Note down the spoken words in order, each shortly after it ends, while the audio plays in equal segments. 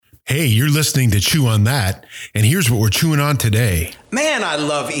Hey, you're listening to Chew on That, and here's what we're chewing on today. Man, I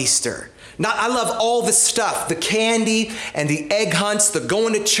love Easter. I love all the stuff, the candy and the egg hunts, the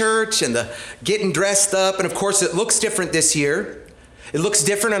going to church and the getting dressed up. And of course, it looks different this year. It looks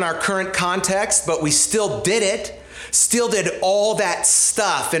different in our current context, but we still did it. Still did all that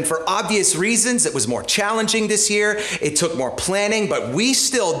stuff. And for obvious reasons, it was more challenging this year. It took more planning, but we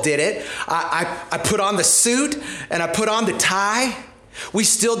still did it. I put on the suit and I put on the tie. We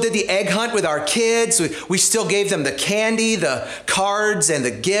still did the egg hunt with our kids. We still gave them the candy, the cards, and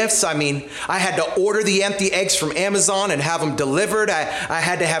the gifts. I mean, I had to order the empty eggs from Amazon and have them delivered. I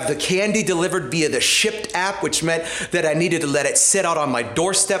had to have the candy delivered via the Shipt app, which meant that I needed to let it sit out on my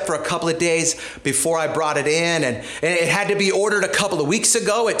doorstep for a couple of days before I brought it in. And it had to be ordered a couple of weeks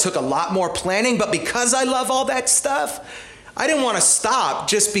ago. It took a lot more planning, but because I love all that stuff, I didn't want to stop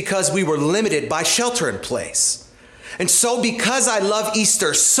just because we were limited by shelter in place. And so because I love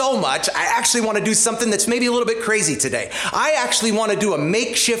Easter so much, I actually want to do something that's maybe a little bit crazy today. I actually want to do a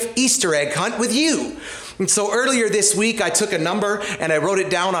makeshift Easter egg hunt with you. And so earlier this week, I took a number and I wrote it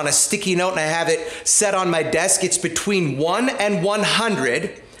down on a sticky note and I have it set on my desk. It's between 1 and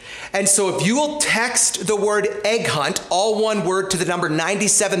 100. And so if you will text the word egg hunt, all one word, to the number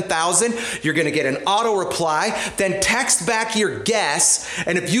 97,000, you're going to get an auto reply. Then text back your guess.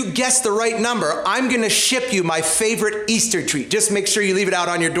 And if you guess the right number, I'm going to ship you my favorite Easter treat. Just make sure you leave it out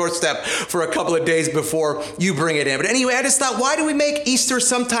on your doorstep for a couple of days before you bring it in. But anyway, I just thought, why do we make Easter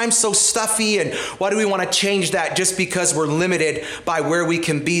sometimes so stuffy? And why do we want to change that just because we're limited by where we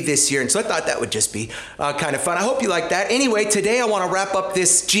can be this year? And so I thought that would just be kind of fun. I hope you like that. Anyway, today I want to wrap up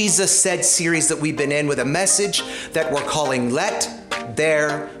this Jesus Said series that we've been in with a message that we're calling Let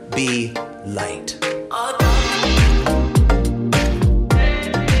There Be Light.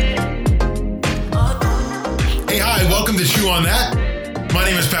 Hey, hi, welcome to Chew on That. My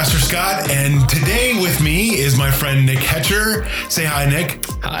name is Pastor Scott, and today with me is my friend Nick Hetcher. Say hi, Nick.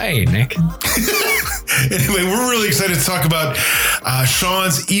 Hi, Nick. Anyway, we're really excited to talk about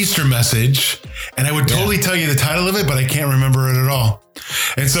Sean's Easter message, and I would totally tell you the title of it, but I can't remember it at all.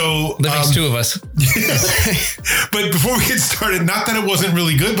 And so that makes two of us. But before we get started, not that it wasn't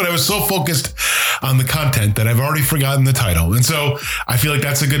really good, but I was so focused on the content that I've already forgotten the title. And so I feel like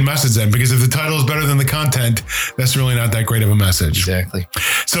that's a good message then, because if the title is better than the content, that's really not that great of a message. Exactly.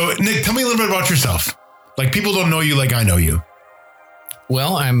 So Nick, tell me a little bit about yourself. Like, people don't know you like I know you.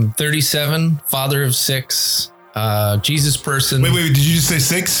 Well, I'm 37, father of 6, Jesus person. Wait, did you just say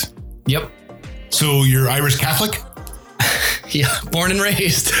 6? Yep. So you're Irish Catholic? Yeah, born and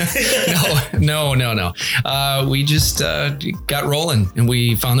raised. No. We just got rolling, and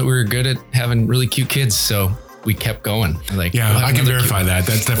we found that we were good at having really cute kids, so we kept going. Like, yeah, I can verify that.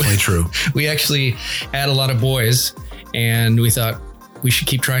 That's definitely true. We actually had a lot of boys, and we thought we should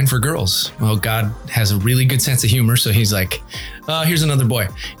keep trying for girls. Well, God has a really good sense of humor, so he's like, here's another boy.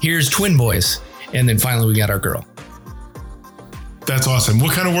 Here's twin boys. And then finally we got our girl. That's awesome.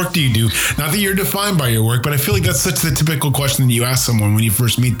 What kind of work do you do? Not that you're defined by your work, but I feel like that's such the typical question that you ask someone when you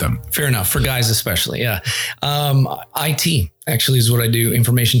first meet them. Fair enough. For guys especially, yeah. IT actually is what I do,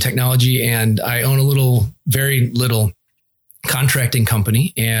 information technology, and I own very little contracting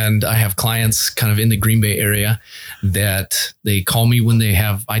company, and I have clients kind of in the Green Bay area that they call me when they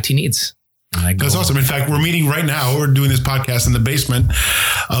have IT needs. That's awesome. In fact, we're meeting right now. We're doing this podcast in the basement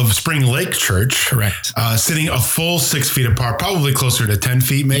of Spring Lake Church. Correct. Sitting a full 6 feet apart, probably closer to 10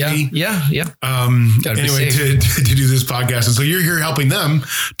 feet, maybe. Yeah. Anyway, to do this podcast. And so you're here helping them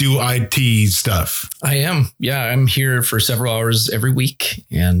do IT stuff. I am. Yeah, I'm here for several hours every week.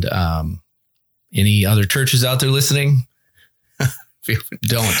 And any other churches out there listening,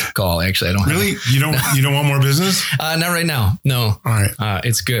 don't call. Actually, I don't. Really? You don't want more business? Not right now. No. All right.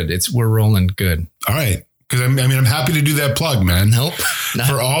 It's good. We're rolling good. All right. Because I'm happy to do that plug, man. Nope.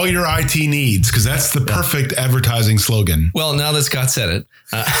 For all your IT needs, because that's the perfect advertising slogan. Well, now that Scott said it,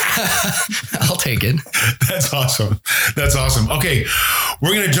 I'll take it. That's awesome. Okay.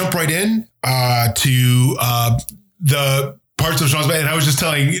 We're going to jump right in to the parts of Sean's message. And I was just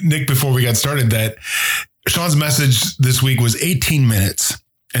telling Nick before we got started that Sean's message this week was 18 minutes.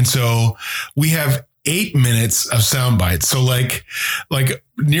 And so we have 8 minutes of sound bites. So like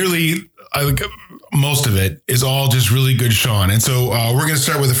nearly most of it is all just really good Sean. And so we're going to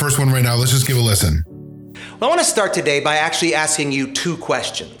start with the first one right now. Let's just give a listen. Well, I want to start today by actually asking you 2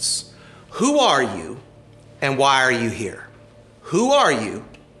 questions. Who are you and why are you here? Who are you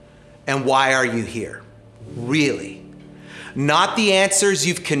and why are you here? Really? not the answers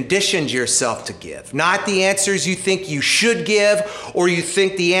you've conditioned yourself to give, not the answers you think you should give or you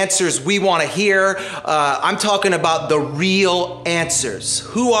think the answers we want to hear. I'm talking about the real answers.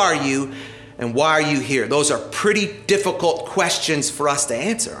 Who are you and why are you here? Those are pretty difficult questions for us to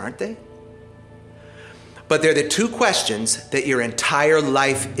answer, aren't they? But they're the two questions that your entire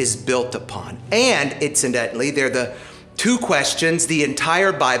life is built upon. And incidentally, they're the two questions the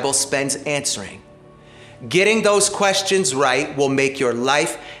entire Bible spends answering. Getting those questions right will make your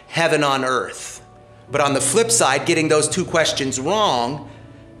life heaven on earth. But on the flip side, getting those two questions wrong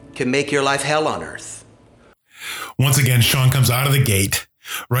can make your life hell on earth. Once again, Sean comes out of the gate,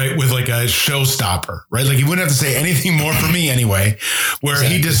 right, with like a showstopper, right? Like he wouldn't have to say anything more for me anyway, where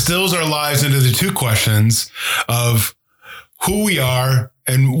exactly. He distills our lives into the two questions of who we are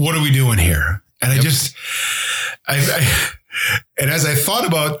and what are we doing here? And yep. And as I thought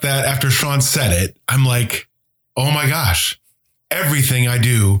about that after Sean said it, I'm like, oh my gosh, everything I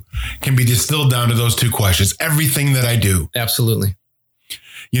do can be distilled down to those two questions. Everything that I do. Absolutely.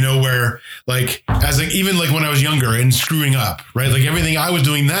 You know, where like, even like when I was younger and screwing up, right? Like everything I was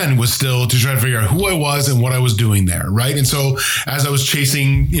doing then was still to try to figure out who I was and what I was doing there. Right. And so as I was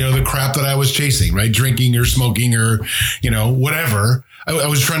chasing, the crap that I was chasing, right? Drinking or smoking or, whatever, I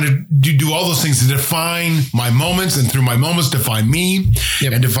was trying to do all those things to define my moments and through my moments define me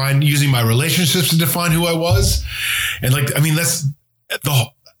yep. and using my relationships to define who I was. And that's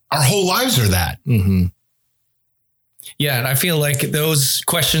our whole lives are that. Mm-hmm. Yeah. And I feel like those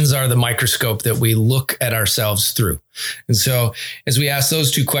questions are the microscope that we look at ourselves through. And so as we ask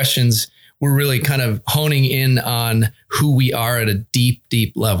those two questions, we're really kind of honing in on who we are at a deep,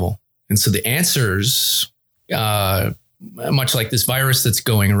 deep level. And so the answers, much like this virus that's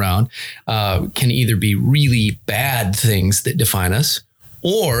going around, can either be really bad things that define us,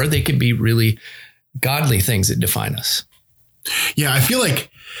 or they can be really godly things that define us. Yeah, I feel like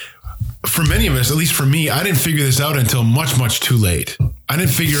for many of us, at least for me, I didn't figure this out until much, much too late. I didn't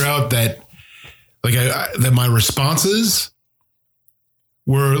figure out that that my responses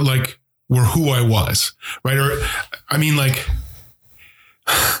were who I was, right? Or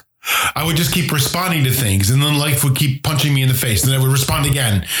I would just keep responding to things and then life would keep punching me in the face. And then I would respond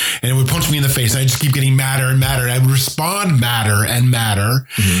again and it would punch me in the face. And I just keep getting madder and madder. I would respond madder and madder.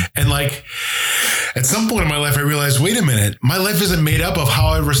 Mm-hmm. And at some point in my life, I realized, wait a minute, my life isn't made up of how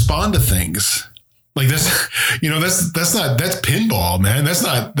I respond to things. Like that's pinball, man. That's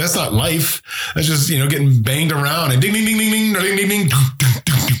not life. That's just, getting banged around and ding, ding, ding, ding, ding, ding, ding,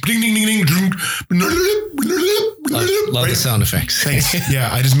 ding, ding, ding, ding, ding. Love the sound effects. Thanks. Yeah,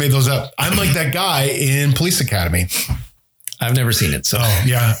 I just made those up. I'm like that guy in Police Academy. I've never seen it. So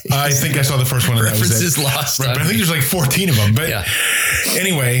yeah, I think I saw the first one of that. References lost. Right, but I think there's 14 of them. But yeah.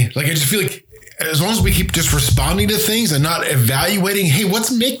 Anyway, I just feel like as long as we keep just responding to things and not evaluating, hey,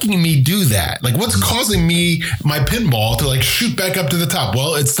 what's making me do that? What's causing me, my pinball to shoot back up to the top?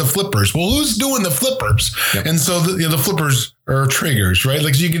 Well, it's the flippers. Well, who's doing the flippers? Yep. And so the flippers are triggers, right?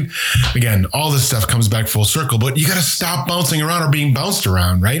 You can, again, all this stuff comes back full circle, but you got to stop bouncing around or being bounced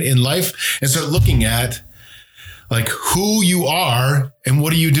around, right? In life and start looking at who you are and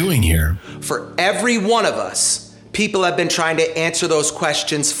what are you doing here? For every one of us, people have been trying to answer those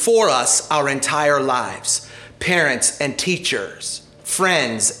questions for us our entire lives. Parents and teachers,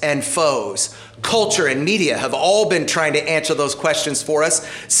 friends and foes, culture and media have all been trying to answer those questions for us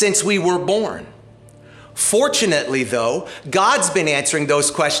since we were born. Fortunately, though, God's been answering those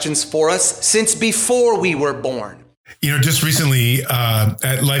questions for us since before we were born. Just recently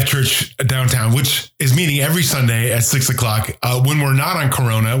at Life Church downtown, which is meeting every Sunday at 6:00. When we're not on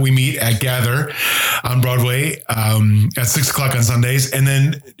Corona, we meet at Gather on Broadway at 6:00 on Sundays. And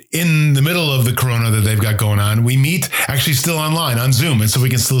then in the middle of the Corona that they've got going on, we meet actually still online on Zoom. And so we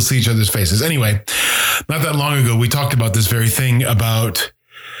can still see each other's faces. Anyway, not that long ago, we talked about this very thing about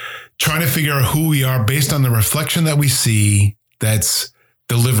trying to figure out who we are based on the reflection that we see that's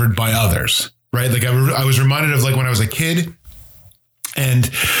delivered by others. Right. I was reminded of when I was a kid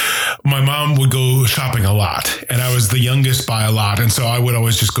and my mom would go shopping a lot and I was the youngest by a lot. And so I would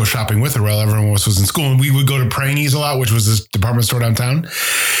always just go shopping with her while everyone else was in school. And we would go to Prangies a lot, which was this department store downtown.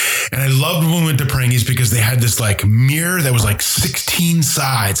 And I loved when we went to Prangies because they had this mirror that was 16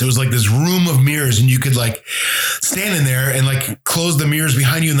 sides. It was this room of mirrors and you could stand in there and close the mirrors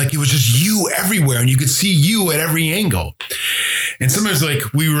behind you. And it was just you everywhere and you could see you at every angle. And sometimes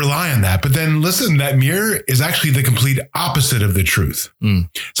like we rely on that, but then listen, that mirror is actually the complete opposite of the truth.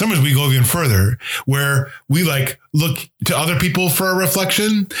 Sometimes we go even further where we like look to other people for a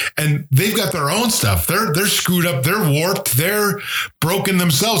reflection and they've got their own stuff. They're screwed up. They're warped. They're broken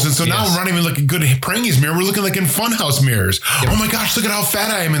themselves. And so now we're not even looking good in Prangy's mirror. We're looking like in Funhouse mirrors. Yep. Oh my gosh, look at how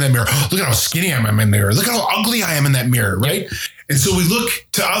fat I am in that mirror. Look at how skinny I am in that mirror. Look at how ugly I am in that mirror. Right. Yep. And so we look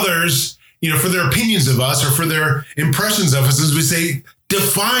to others, for their opinions of us or for their impressions of us as we say,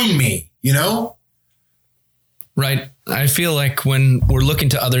 define me, Right. I feel like when we're looking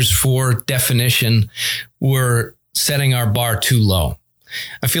to others for definition, we're setting our bar too low.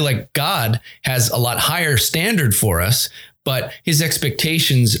 I feel like God has a lot higher standard for us, but his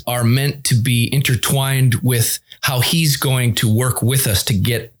expectations are meant to be intertwined with how he's going to work with us to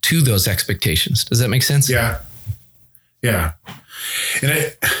get to those expectations. Does that make sense? Yeah. Yeah.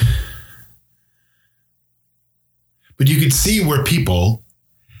 But you could see where people,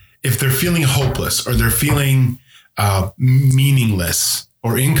 if they're feeling hopeless or they're feeling meaningless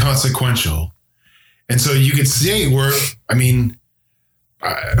or inconsequential, and so you could say, what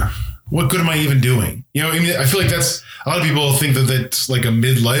good am I even doing? I feel like that's a lot of people think that that's like a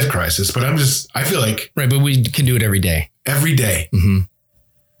midlife crisis, but I feel like. Right. But we can do it every day. Every day. Mm-hmm.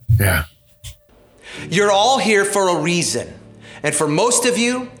 Yeah. You're all here for a reason. And for most of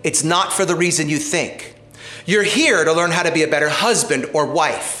you, it's not for the reason you think. You're here to learn how to be a better husband or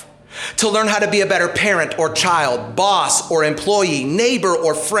wife, to learn how to be a better parent or child, boss or employee, neighbor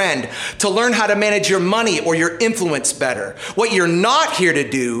or friend, to learn how to manage your money or your influence better. What you're not here to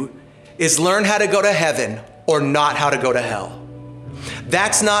do is learn how to go to heaven or not how to go to hell.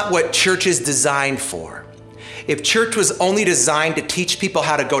 That's not what church is designed for. If church was only designed to teach people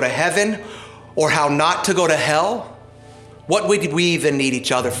how to go to heaven or how not to go to hell, what would we even need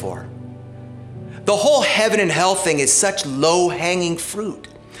each other for? The whole heaven and hell thing is such low-hanging fruit.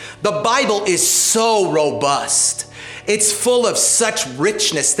 The Bible is so robust. It's full of such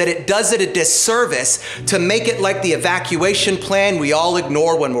richness that it does it a disservice to make it like the evacuation plan we all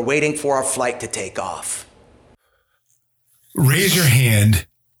ignore when we're waiting for our flight to take off. Raise your hand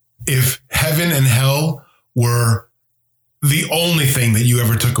if heaven and hell were the only thing that you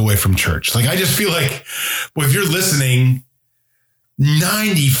ever took away from church. Like, I just feel like, if you're listening,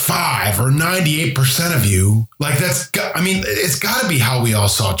 95 or 98% of you, like it's got to be how we all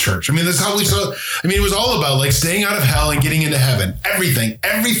saw church. That's how we saw. It was all about like staying out of hell and getting into heaven. Everything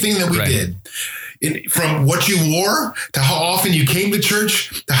that we did, from what you wore to how often you came to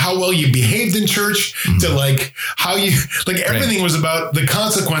church to how well you behaved in church to like how you everything was about the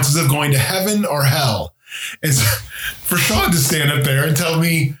consequences of going to heaven or hell. And so for Sean to stand up there and tell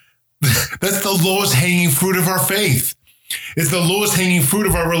me that's the lowest hanging fruit of our faith. It's the lowest hanging fruit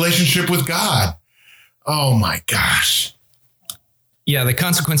of our relationship with God. Oh my gosh. Yeah, the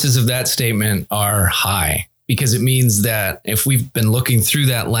consequences of that statement are high because it means that if we've been looking through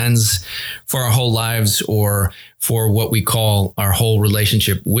that lens for our whole lives or for what we call our whole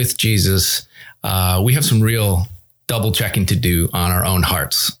relationship with Jesus, we have some real double checking to do on our own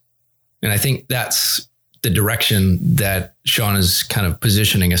hearts. And I think that's the direction that Sean is kind of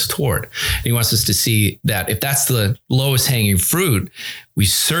positioning us toward. He wants us to see that if that's the lowest hanging fruit, we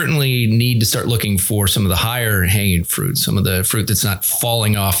certainly need to start looking for some of the higher hanging fruit, some of the fruit that's not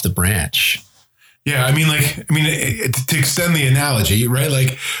falling off the branch. Yeah. To extend the analogy, right?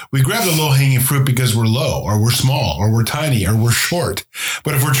 Like we grab the low hanging fruit because we're low or we're small or we're tiny or we're short.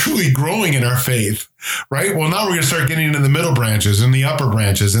 But if we're truly growing in our faith, right? Well, now we're going to start getting into the middle branches and the upper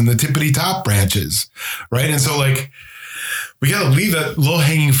branches and the tippity top branches. Right. And so like, we got to leave that low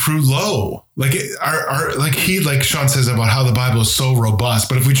hanging fruit low. Like like Sean says about how the Bible is so robust.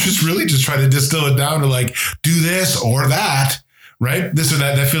 But if we just try to distill it down to like, do this or that, right? This or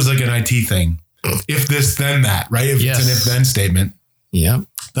that, that feels like an IT thing. If this, then that, right? If it's an if then statement. Yeah.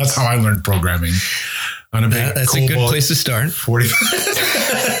 That's how I learned programming. On a big that's a good place to start. 45.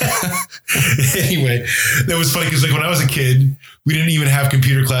 Anyway, that was funny because like when I was a kid, we didn't even have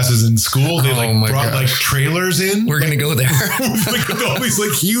computer classes in school. They brought like trailers in. We're going to go there. With all these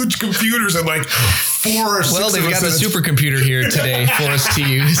like huge computers and like 4 or 6. Well, they've got the supercomputer here today for us to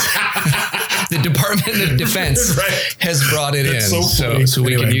use. The Department of Defense has brought it in, so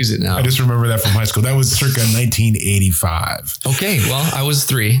we can use it now. I just remember that from high school. That was circa 1985. Okay, well, I was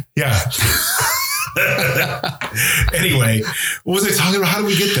 3. Yeah. Anyway, what was I talking about? How do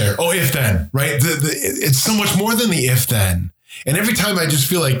we get there? Oh, if then, right? It's so much more than the if then. And every time I just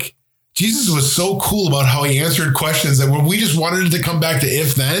feel like Jesus was so cool about how he answered questions that when we just wanted it to come back to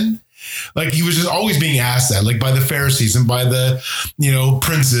if then, Like he was just always being asked that, like by the Pharisees and by the,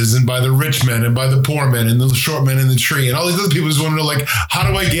 princes and by the rich men and by the poor men and the short men in the tree. And all these other people just want to know, like, how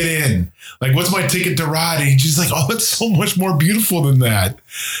do I get in? Like, what's my ticket to ride? And he's just like, oh, it's so much more beautiful than that.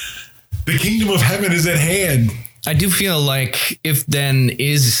 The kingdom of heaven is at hand. I do feel like if then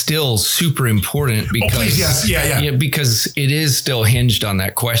is still super important because yes. Yeah, because it is still hinged on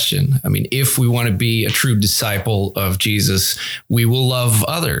that question. I mean, if we want to be a true disciple of Jesus, we will love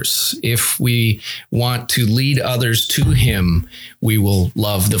others. If we want to lead others to him, we will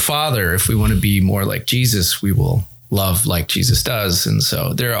love the Father. If we want to be more like Jesus, we will love like Jesus does. And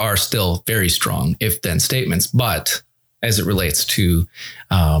so there are still very strong if then statements, but as it relates to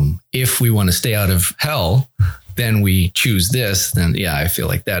if we want to stay out of hell, then we choose this, then I feel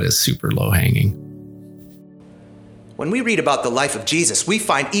like that is super low hanging. When we read about the life of Jesus, we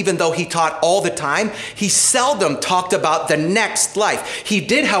find even though he taught all the time, he seldom talked about the next life. He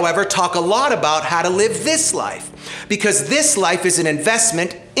did, however, talk a lot about how to live this life, because this life is an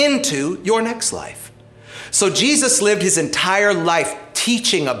investment into your next life. So Jesus lived his entire life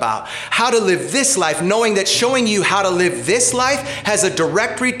teaching about how to live this life, knowing that showing you how to live this life has a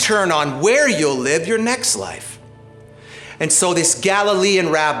direct return on where you'll live your next life. And so this Galilean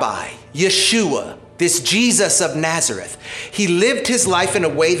rabbi, Yeshua, this Jesus of Nazareth, he lived his life in a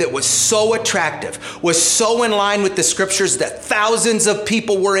way that was so attractive, was so in line with the scriptures that thousands of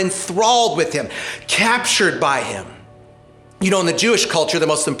people were enthralled with him, captured by him. In the Jewish culture, the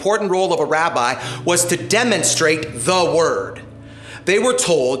most important role of a rabbi was to demonstrate the word. They were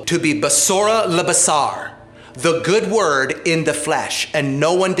told to be basora lebasar, the good word in the flesh. And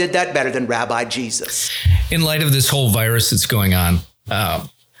no one did that better than Rabbi Jesus. In light of this whole virus that's going on, the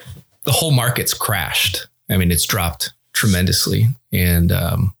whole market's crashed. I mean, it's dropped tremendously. And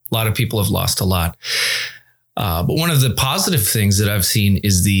a lot of people have lost a lot. But one of the positive things that I've seen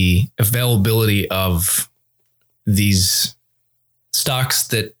is the availability of these stocks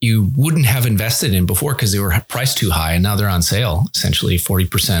that you wouldn't have invested in before because they were priced too high, and now they're on sale, essentially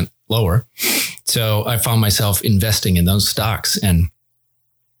 40% lower. So I found myself investing in those stocks, and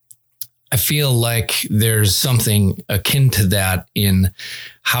I feel like there's something akin to that in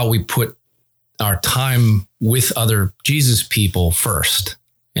how we put our time with other Jesus people first,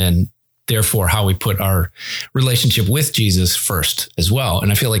 and therefore how we put our relationship with Jesus first as well.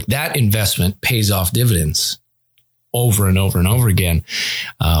 And I feel like that investment pays off dividends over and over and over again,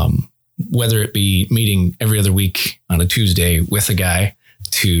 whether it be meeting every other week on a Tuesday with a guy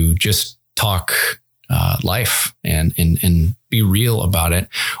to just talk life and be real about it,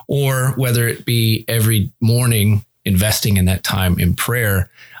 or whether it be every morning investing in that time in prayer,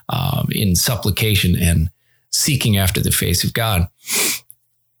 in supplication and seeking after the face of God.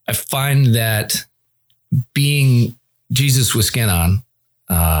 I find that being Jesus with skin on,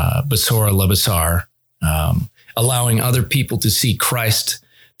 basora lebasar, allowing other people to see Christ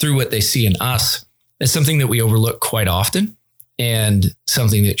through what they see in us is something that we overlook quite often, and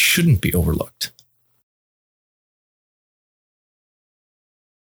something that shouldn't be overlooked.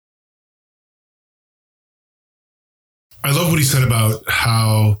 I love what he said about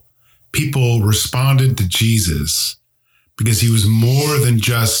how people responded to Jesus because he was more than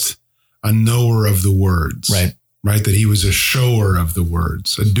just a knower of the words. Right? That he was a shower of the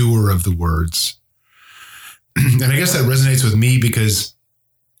words, a doer of the words. And I guess that resonates with me because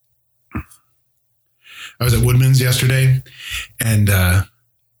I was at Woodman's yesterday and I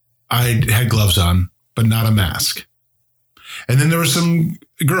had gloves on, but not a mask. And then there were some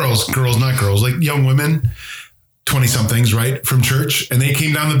girls, like young women, 20 somethings, right, from church. And they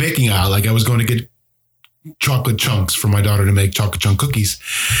came down the baking aisle like I was going to get chocolate chunks for my daughter to make chocolate chunk cookies.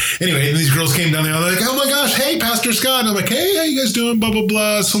 Anyway, and these girls came down there. They're like, oh my gosh, hey, Pastor Scott. And I'm like, hey, how you guys doing? Blah, blah,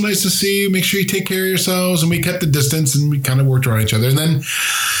 blah. So nice to see you. Make sure you take care of yourselves. And we kept the distance and we kind of worked around each other. And then,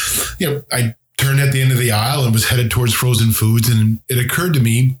 I turned at the end of the aisle and was headed towards frozen foods. And it occurred to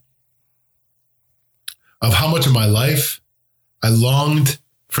me of how much of my life I longed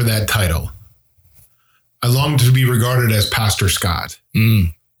for that title. I longed to be regarded as Pastor Scott.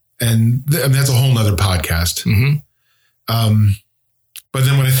 And that's a whole nother podcast. Mm-hmm. But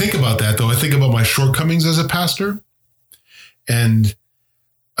then when I think about that, though, I think about my shortcomings as a pastor. And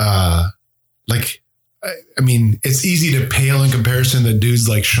it's easy to pale in comparison to dudes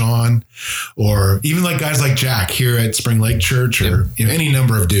like Sean or even like guys like Jack here at Spring Lake Church or any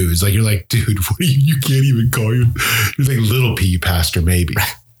number of dudes. Like, you're like, dude, what are you can't even call you. You're like little P pastor, maybe.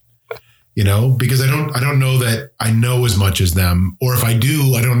 Because I don't know that I know as much as them, or if I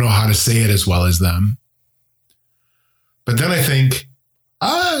do, I don't know how to say it as well as them. But then I think,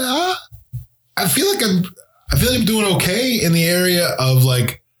 I feel like I'm doing okay in the area of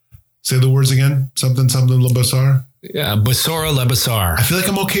like Say the words again. Something lebasar. Yeah, Basora lebasar. I feel like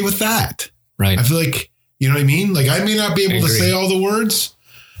I'm okay with that. Right. I feel like, you know what I mean? Like I may not be able to say all the words,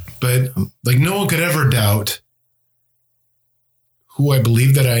 but like no one could ever doubt who I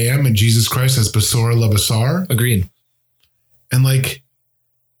believe that I am in Jesus Christ as Basora lebasar. Agreed. And like,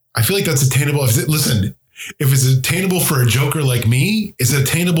 I feel like that's attainable. Listen, if it's attainable for a joker like me, it's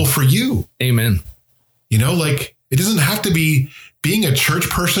attainable for you. Amen. You know, like it doesn't have to be being a church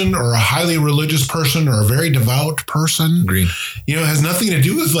person or a highly religious person or a very devout person. Agreed. You know, it has nothing to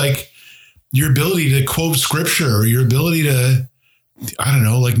do with like your ability to quote scripture or your ability to, I don't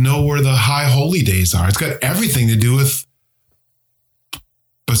know, like know where the high holy days are. It's got everything to do with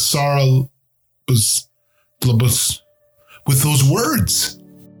Basara, with those words.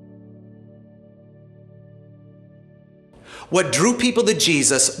 What drew people to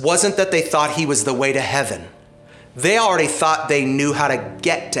Jesus wasn't that they thought he was the way to heaven. They already thought they knew how to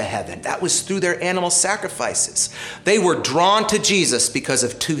get to heaven. That was through their animal sacrifices. They were drawn to Jesus because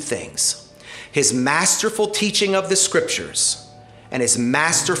of two things: his masterful teaching of the scriptures and his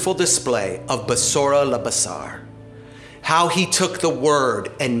masterful display of Basora lebasar. How he took the word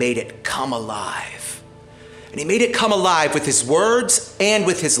and made it come alive. And he made it come alive with his words and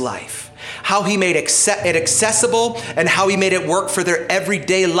with his life. How he made it accessible and how he made it work for their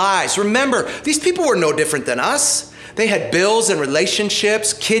everyday lives. Remember, these people were no different than us. They had bills and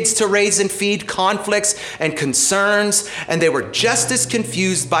relationships, kids to raise and feed, conflicts and concerns, and they were just as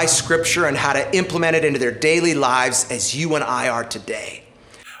confused by scripture and how to implement it into their daily lives as you and I are today.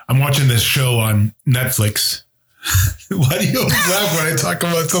 I'm watching this show on Netflix. Why do you always laugh when I talk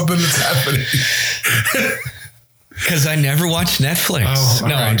about something that's happening? Because I never watch Netflix. Oh,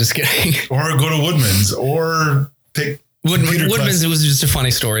 no, right. I'm just kidding. Or go to Woodman's or take Woodman's. It was just a funny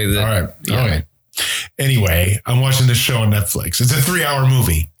story. That, all right. Yeah. All right. Anyway, I'm watching this show on Netflix. It's a 3-hour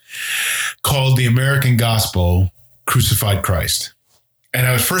movie called The American Gospel Crucified Christ. And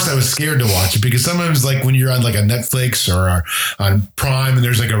I was scared to watch it because sometimes like when you're on like a Netflix or on Prime and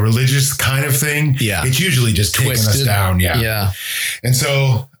there's like a religious kind of thing, it's usually just taking us down. Yeah. And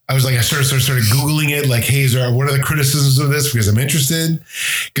so I was like, I started Googling it, like, hey, what are the criticisms of this? Because I'm interested.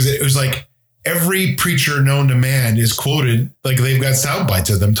 Because it was like every preacher known to man is quoted, like they've got sound bites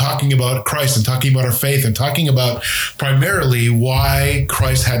of them talking about Christ and talking about our faith and talking about primarily why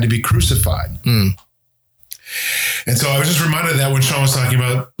Christ had to be crucified. And so I was just reminded of that when Sean was talking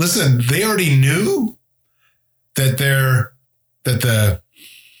about, listen, they already knew that their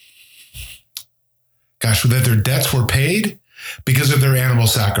debts were paid because of their animal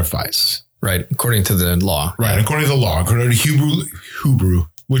sacrifice. Right. According to the law. Right. According to the law, according to Hebrew,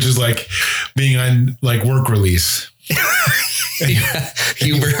 which is like being on like work release. Hebraic.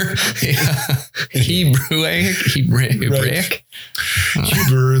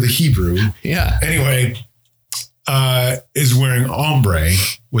 Hebrew, the Hebrew. Yeah. Anyway, is wearing ombre,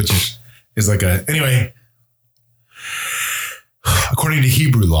 which is like anyway, according to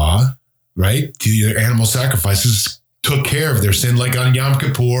Hebrew law, right? The animal sacrifices took care of their sin, like on Yom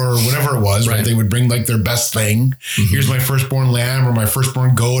Kippur or whatever it was, right? They would bring like their best thing. Mm-hmm. Here's my firstborn lamb or my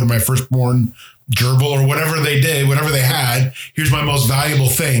firstborn goat or my firstborn gerbil or whatever they did, whatever they had. Here's my most valuable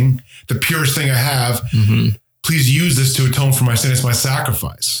thing, the purest thing I have. Mm-hmm. Please use this to atone for my sin. It's my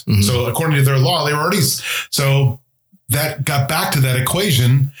sacrifice. Mm-hmm. So according to their law, they were already, so that got back to that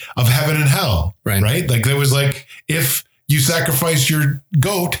equation of heaven and hell, right? Like there was like, if you sacrifice your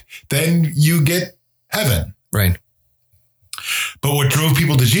goat, then you get heaven. Right. But what drove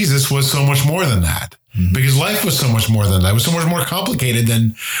people to Jesus was so much more than that, because life was so much more than that. It was so much more complicated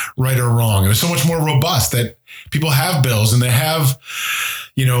than right or wrong. It was so much more robust that people have bills and they have,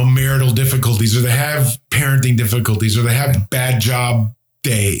 marital difficulties, or they have parenting difficulties, or they have bad job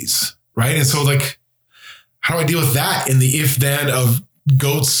days. Right. And so like, how do I deal with that in the if then of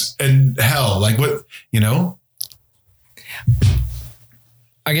goats and hell? Like what,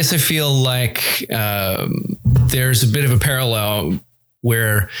 I guess I feel like there's a bit of a parallel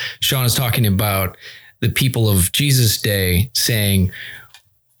where Sean is talking about the people of Jesus' day saying,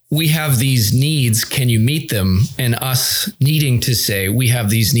 we have these needs, can you meet them? And us needing to say, we have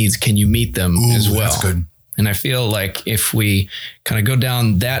these needs, can you meet them as well? That's good. And I feel like if we kind of go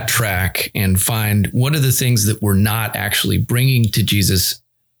down that track and find what are the things that we're not actually bringing to Jesus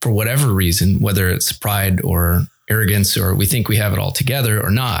for whatever reason, whether it's pride or arrogance, or we think we have it all together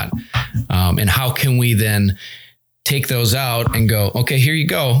or not. And how can we then take those out and go, okay, here you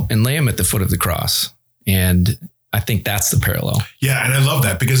go, and lay them at the foot of the cross. And I think that's the parallel. Yeah. And I love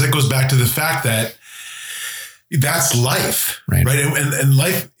that because that goes back to the fact that, that's life, Right. And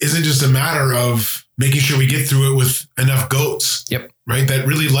life isn't just a matter of making sure we get through it with enough goats. Yep. Right. That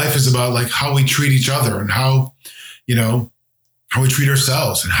really life is about like how we treat each other and how, how we treat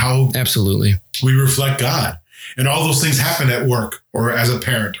ourselves and how Absolutely. we reflect God. And all those things happen at work or as a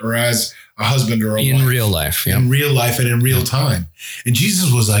parent or as a husband or a In wife. real life. Yeah. In real life and in real time. And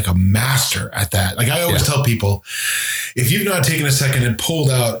Jesus was like a master at that. Like I always tell people, if you've not taken a second and pulled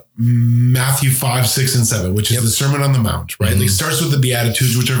out Matthew 5, 6, and 7, which is the Sermon on the Mount, right? It starts with the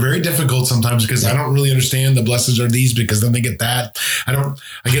Beatitudes, which are very difficult sometimes because I don't really understand the blessings are these because then they get that. I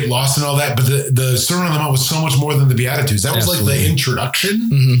get lost in all that. But the Sermon on the Mount was so much more than the Beatitudes. That was like the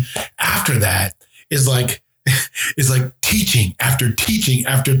introduction. After that is like teaching after teaching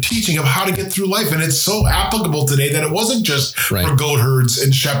after teaching of how to get through life. And it's so applicable today that it wasn't just for goat herds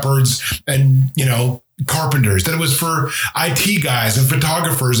and shepherds and, carpenters, that it was for IT guys and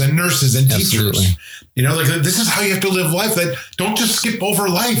photographers and nurses and teachers. This is how you have to live life. That don't just skip over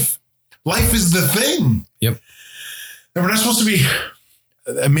life. Life is the thing. Yep. And we're not supposed to be,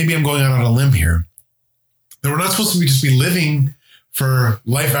 maybe I'm going out on a limb here, that we're not supposed to be just be living for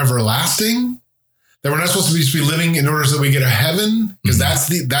life everlasting. That we're not supposed to just be living in order so that we get a heaven, because that's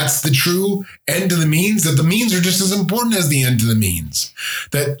the true end to the means, that the means are just as important as the end to the means.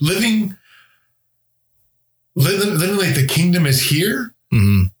 That living like the kingdom is here.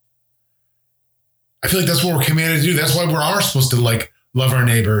 I feel like that's what we're commanded to do. That's why we are supposed to like love our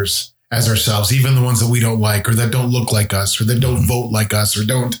neighbors as ourselves, even the ones that we don't like or that don't look like us or that don't vote like us or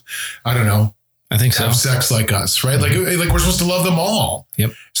don't, I don't know. I think so. Have sex like us, right? Like we're supposed to love them all.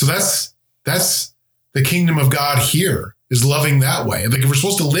 Yep. So that's the kingdom of God here, is loving that way. Like if we're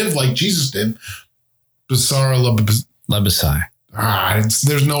supposed to live like Jesus did, Labasai.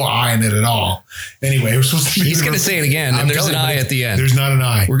 There's no I in it at all. Anyway, we're supposed to. He's going to say it again, and there's an I at the end. There's not an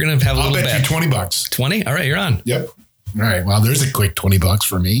I. We're going to have a little bet. I'll bet you $20. 20? All right, you're on. Yep. All right. Well, there's a quick $20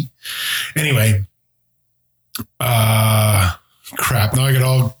 for me. Anyway, crap. Now I got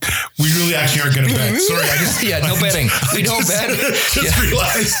all. We really actually aren't going to bet. Sorry, no betting. We don't bet.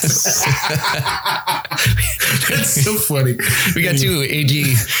 Realized. That's so funny. We got two AG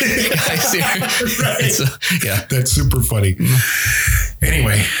guys here. Right. So, that's super funny.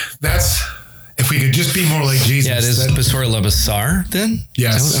 If we could just be more like Jesus. Yeah, it is Basar Labasar then.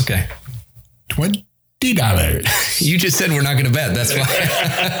 Yes. Okay. $20. You just said we're not going to bet. That's why.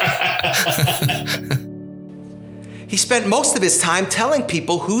 He spent most of his time telling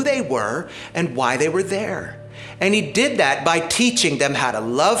people who they were and why they were there. And he did that by teaching them how to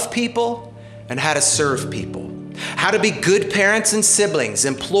love people and how to serve people, how to be good parents and siblings,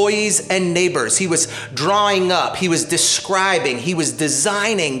 employees and neighbors. He was drawing up, he was describing, he was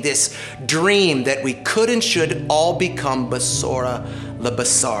designing this dream that we could and should all become Basora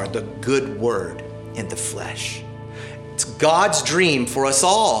Labasar, the good word in the flesh. It's God's dream for us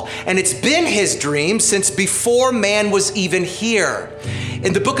all. And it's been his dream since before man was even here.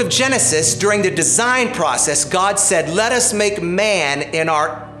 In the book of Genesis, during the design process, God said, let us make man in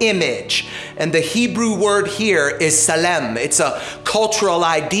our image. And the Hebrew word here is salem. It's a cultural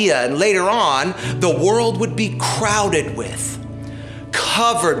idea. And later on, the world would be covered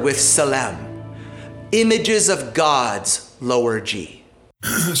with salem, images of God's lower G.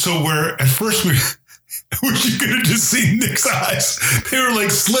 So we're you could have just seen Nick's eyes. They were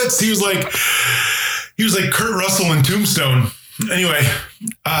like slits. He was like Kurt Russell in Tombstone. Anyway,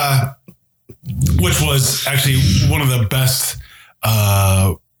 which was actually one of the best,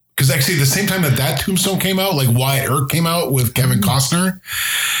 because actually the same time that Tombstone came out, like Wyatt Earp came out with Kevin Costner,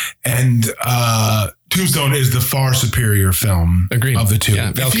 and Tombstone is the far superior film of the two.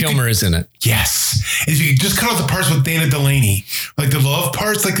 Yeah, Val Kilmer is in it. Yes. And if you could just cut out the parts with Dana Delaney, like the love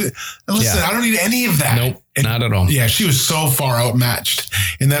parts, listen, I don't need any of that. Nope, not at all. Yeah, she was so far outmatched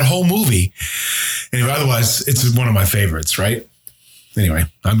in that whole movie. Anyway, otherwise, it's one of my favorites, right? Anyway,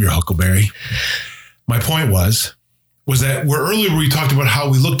 I'm your Huckleberry. My point was that earlier we talked about how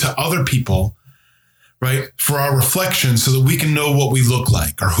we look to other people, right, for our reflection so that we can know what we look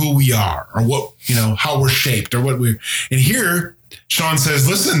like or who we are or what, how we're shaped or what we're. And here, Sean says,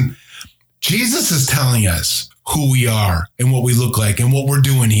 listen, Jesus is telling us who we are and what we look like and what we're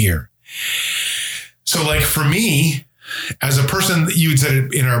doing here. So like for me, as a person, you had said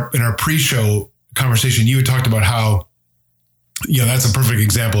it in our pre-show conversation, you had talked about how, that's a perfect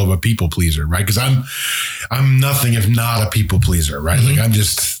example of a people pleaser, right? Because I'm nothing if not a people pleaser, right? Mm-hmm. Like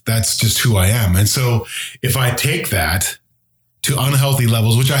that's just who I am. And so if I take that to unhealthy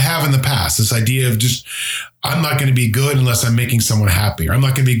levels, which I have in the past, this idea of just, I'm not going to be good unless I'm making someone happy, or I'm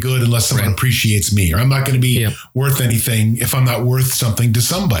not going to be good unless someone appreciates me, or I'm not going to be worth anything if I'm not worth something to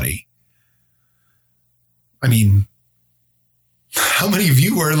somebody. I mean, how many of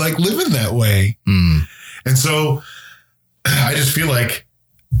you are like living that way? And so I just feel like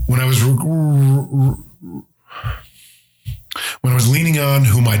when I was leaning on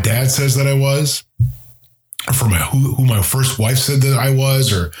who my dad says that I was, or for who my first wife said that I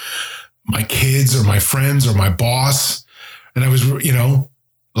was, or my kids or my friends or my boss, and I was,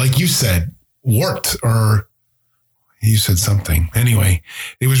 like you said, warped, or you said something. Anyway,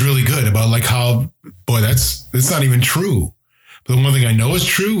 it was really good about like how, boy, that's not even true. But the one thing I know is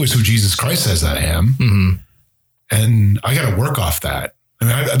true is who Jesus Christ says that I am. Mm-hmm. And I got to work off that.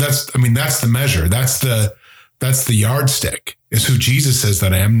 That's the measure. That's the yardstick, is who Jesus says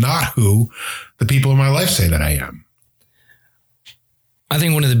that I am, not who the people in my life say that I am. I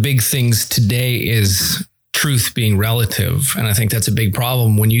think one of the big things today is truth being relative. And I think that's a big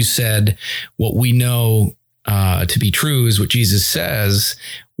problem. When you said what we know to be true is what Jesus says,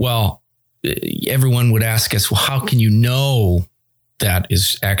 well, everyone would ask us, well, how can you know that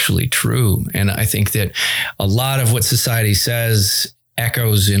is actually true? And I think that a lot of what society says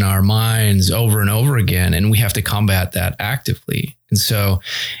echoes in our minds over and over again, and we have to combat that actively. And so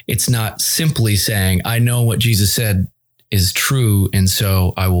it's not simply saying, I know what Jesus said is true, and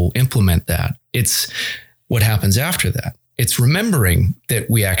so I will implement that. It's what happens after that. It's remembering that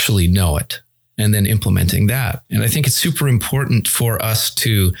we actually know it and then implementing that. And I think it's super important for us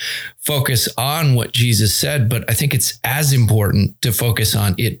to focus on what Jesus said, but I think it's as important to focus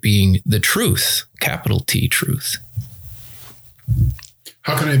on it being the truth, capital T, truth.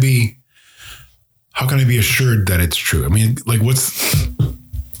 How can I be assured that it's true? I mean, like well,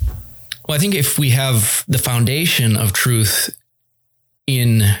 I think if we have the foundation of truth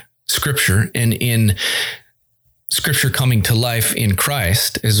in Scripture, and in Scripture coming to life in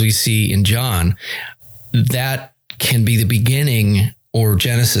Christ, as we see in John, that can be the beginning, or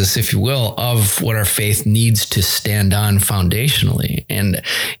Genesis, if you will, of what our faith needs to stand on foundationally. And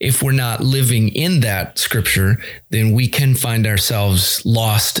if we're not living in that Scripture, then we can find ourselves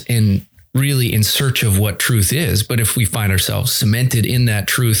lost and really in search of what truth is. But if we find ourselves cemented in that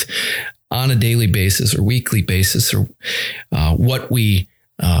truth on a daily basis or weekly basis, or what we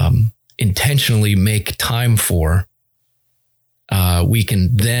intentionally make time for, we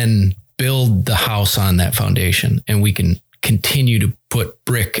can then build the house on that foundation, and we can continue to put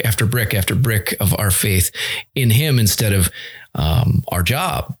brick after brick after brick of our faith in Him, instead of our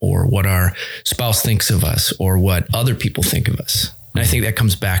job or what our spouse thinks of us or what other people think of us. And I think that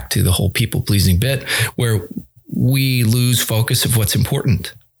comes back to the whole people-pleasing bit, where we lose focus of what's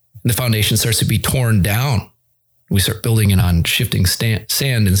important. And the foundation starts to be torn down. We start building it on shifting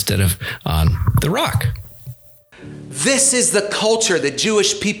sand instead of on the rock. This is the culture the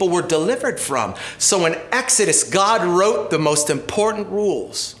Jewish people were delivered from. So in Exodus, God wrote the most important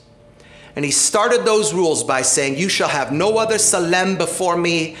rules. And He started those rules by saying, you shall have no other Salem before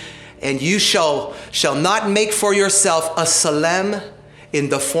me, and you shall not make for yourself a Salem in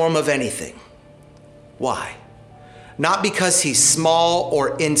the form of anything. Why? Not because he's small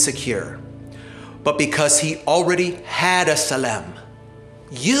or insecure, but because he already had a Salem.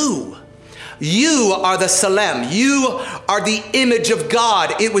 You are the Salem. You are the image of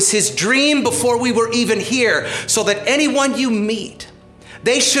God. It was His dream before we were even here, so that anyone you meet,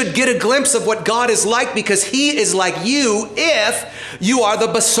 they should get a glimpse of what God is like, because He is like you if you are the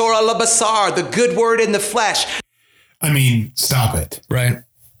Basar ala Basar, the good word in the flesh. I mean, stop it. Right.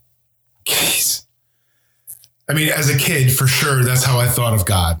 Jeez. I mean, as a kid, for sure, that's how I thought of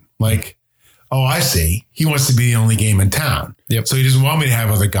God. Like, oh, I see. He wants to be the only game in town. Yep. So He doesn't want me to have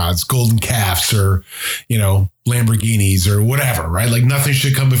other gods, golden calves or, Lamborghinis or whatever, right? Like nothing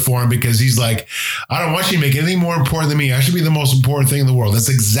should come before Him, because He's like, I don't want you to make anything more important than me. I should be the most important thing in the world. That's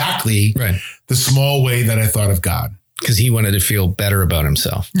exactly right. The small way that I thought of God. Because He wanted to feel better about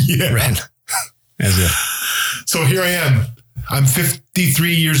Himself. Yeah. Right. So here I am. I'm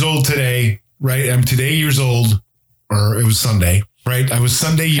 53 years old today, right? I'm today years old, or it was Sunday. Right. I was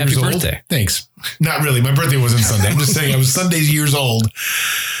Sunday years old. Happy birthday. Thanks. Not really. My birthday wasn't Sunday. I'm just saying I was Sunday's years old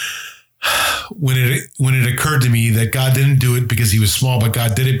when it occurred to me that God didn't do it because He was small, but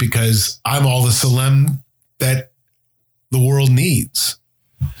God did it because I'm all the Salem that the world needs.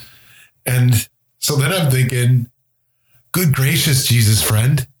 And so then I'm thinking, good gracious, Jesus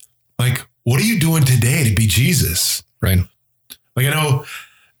friend, like, what are you doing today to be Jesus? Right. Like, I know,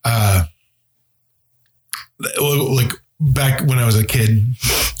 like, back when I was a kid,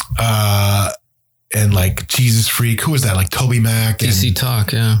 and like Jesus Freak, who was that? Like Toby Mac, DC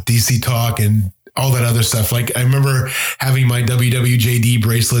Talk, yeah. DC Talk and all that other stuff. Like I remember having my WWJD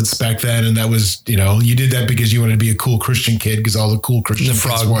bracelets back then, and that was, you did that because you wanted to be a cool Christian kid, because all the cool Christian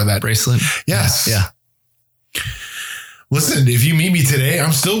kids wore that bracelet. Yes. Yeah. Listen, if you meet me today,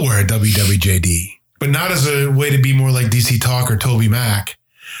 I'm still wearing WWJD, but not as a way to be more like DC Talk or Toby Mac,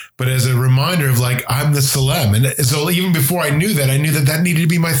 but as a reminder of like, I'm the Salem. And so even before I knew that needed to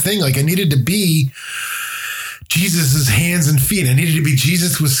be my thing. Like I needed to be Jesus's hands and feet. I needed to be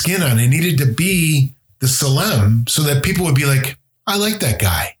Jesus with skin on. I needed to be the Salem so that people would be like, I like that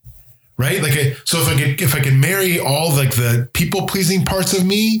guy. Right. Like, so if I could marry all like the people pleasing parts of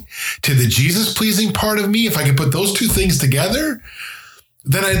me to the Jesus pleasing part of me, if I could put those two things together,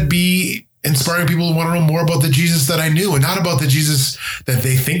 then I'd be inspiring people to want to know more about the Jesus that I knew and not about the Jesus that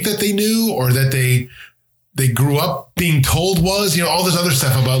they think that they knew or that they grew up being told was, all this other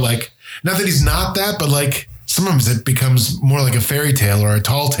stuff about like, not that he's not that, but like sometimes it becomes more like a fairy tale or a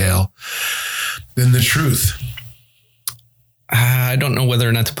tall tale than the truth. I don't know whether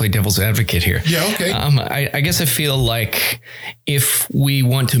or not to play devil's advocate here. Yeah, okay. I guess I feel like if we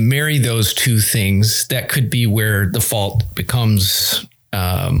want to marry those two things, that could be where the fault becomes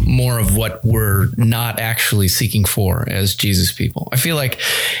more of what we're not actually seeking for as Jesus people. I feel like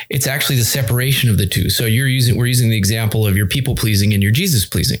it's actually the separation of the two. So we're using the example of your people pleasing and your Jesus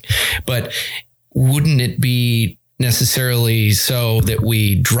pleasing, but wouldn't it be necessarily so that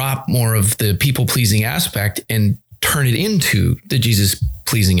we drop more of the people pleasing aspect and turn it into the Jesus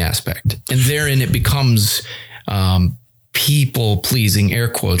pleasing aspect? And therein it becomes people pleasing, air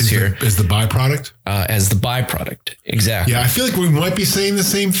quotes here. As the byproduct? As the byproduct. Exactly. Yeah, I feel like we might be saying the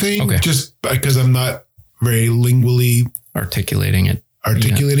same thing. Okay. Just because I'm not very lingually articulating it.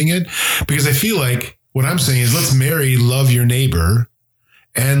 Because I feel like what I'm saying is let's marry love your neighbor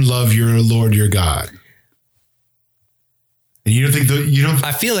and love your Lord, your God. And you don't think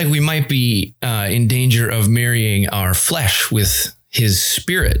I feel like we might be in danger of marrying our flesh with his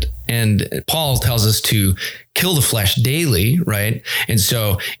spirit. And Paul tells us to kill the flesh daily, right? And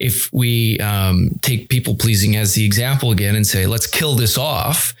so if we take people pleasing as the example again and say, let's kill this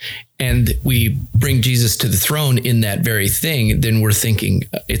off, and we bring Jesus to the throne in that very thing, then we're thinking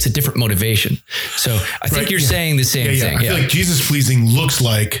it's a different motivation. So I think you're saying the same thing. I feel like Jesus pleasing looks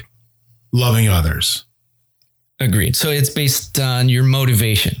like loving others. Agreed. So it's based on your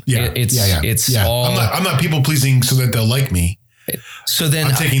motivation. It's all. I'm not people pleasing so that they'll like me. So then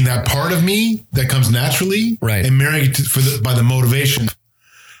I'm taking that part of me that comes naturally, right, and marrying it by the motivation.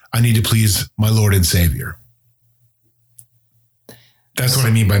 I need to please my Lord and Savior. That's what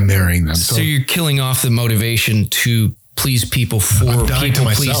I mean by marrying them. So you're killing off the motivation to please people for people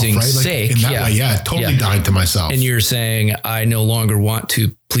pleasing sake. In that way, totally dying to myself. And you're saying, I no longer want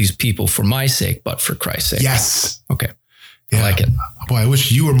to please people for my sake, but for Christ's sake. Yes. Okay. Yeah. I like it. Boy, I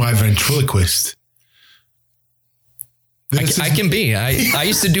wish you were my ventriloquist. I can be. I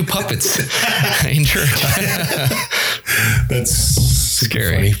used to do puppets in church. That's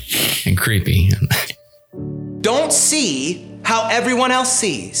scary and creepy. Don't see how everyone else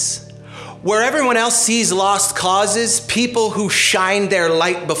sees. Where everyone else sees lost causes, people who shine their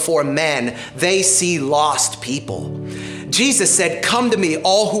light before men, they see lost people. Jesus said, "Come to me,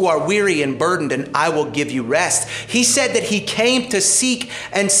 all who are weary and burdened, and I will give you rest." He said that he came to seek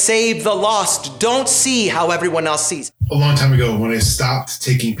and save the lost. Don't see how everyone else sees. A long time ago, when I stopped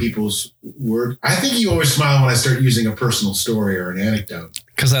taking people's word, I think you always smile when I start using a personal story or an anecdote.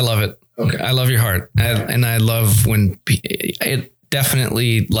 Because I love it. Okay. I love your heart. And I love when it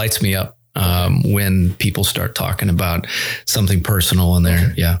definitely lights me up when people start talking about something personal in there.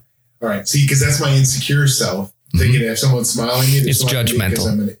 Okay. Yeah. All right. See, because that's my insecure self. Thinking if someone's smiling at me, it's judgmental because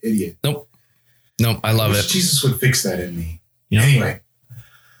I'm an idiot. Nope. I love it. Jesus would fix that in me. Yeah. Anyway,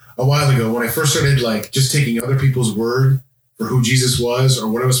 a while ago, when I first started just taking other people's word for who Jesus was or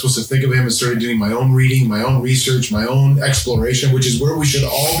what I was supposed to think of him, and started doing my own reading, my own research, my own exploration, which is where we should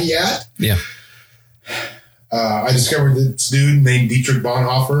all be at. Yeah. I discovered this dude named Dietrich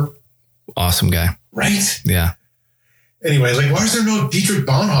Bonhoeffer. Awesome guy. Right? Yeah. Anyway, why is there no Dietrich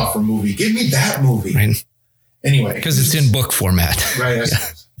Bonhoeffer movie? Give me that movie. Right. Anyway. Because it's in book format. Right. Yeah.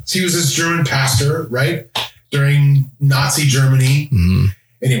 So he was this German pastor, right? During Nazi Germany. Mm-hmm.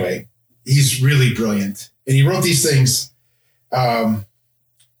 Anyway, he's really brilliant. And he wrote these things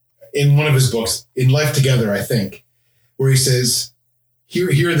in one of his books, In Life Together, I think, where he says, here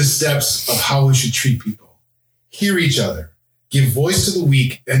are the steps of how we should treat people. Hear each other. Give voice to the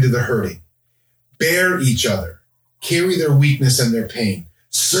weak and to the hurting. Bear each other. Carry their weakness and their pain.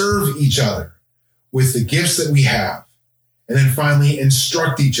 Serve each other with the gifts that we have. And then finally,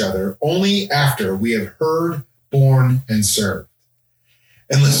 instruct each other only after we have heard, borne, and served.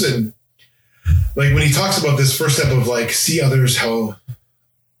 And listen, when he talks about this first step of see others how,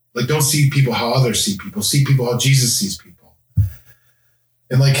 don't see people how others see people how Jesus sees people.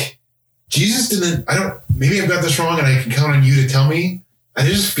 And Jesus didn't, maybe I've got this wrong and I can count on you to tell me. I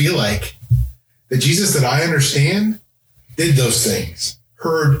just feel like the Jesus that I understand did those things,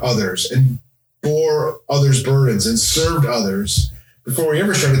 heard others and bore others' burdens and served others before we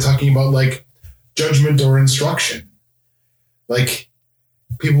ever started talking about like judgment or instruction. Like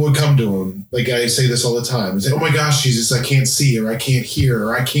people would come to him, like I say this all the time, and say, oh my gosh, Jesus, I can't see, or I can't hear,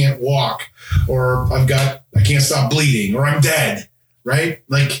 or I can't walk, or I can't stop bleeding, or I'm dead, right?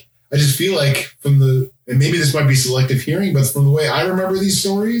 Like, I just feel like and maybe this might be selective hearing, but from the way I remember these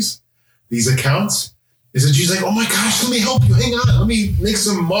stories, these accounts, is that she's like, oh my gosh, let me help you. Hang on. Let me mix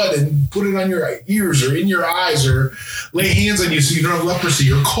some mud and put it on your ears or in your eyes or lay hands on you so you don't have leprosy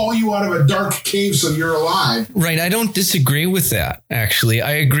or call you out of a dark cave so you're alive. Right. I don't disagree with that, actually.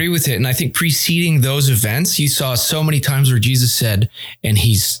 I agree with it. And I think preceding those events, you saw so many times where Jesus said,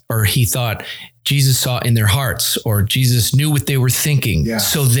 he thought, Jesus saw in their hearts, or Jesus knew what they were thinking. Yeah.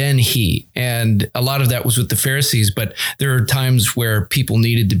 So then and a lot of that was with the Pharisees, but there are times where people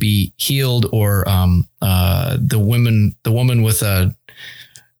needed to be healed, or the woman with a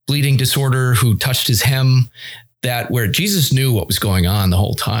bleeding disorder who touched his hem, that where Jesus knew what was going on the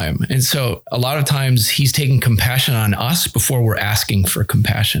whole time. And so a lot of times he's taking compassion on us before we're asking for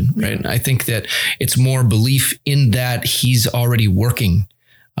compassion. Right. And I think that it's more belief in that he's already working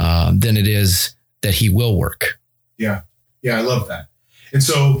than it is that he will work. Yeah. Yeah. I love that. And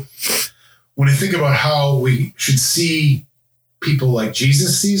so when I think about how we should see people like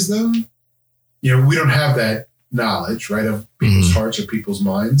Jesus sees them, we don't have that knowledge, right, of people's hearts or people's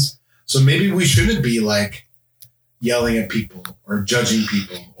minds. So maybe we shouldn't be like yelling at people or judging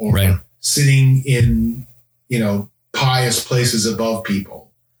people or sitting in, pious places above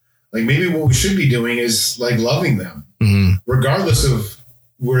people. Like maybe what we should be doing is like loving them, regardless of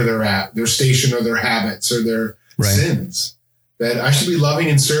where they're at, their station or their habits or their sins. That I should be loving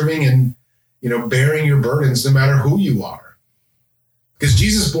and serving and, bearing your burdens no matter who you are. Because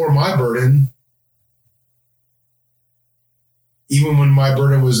Jesus bore my burden even when my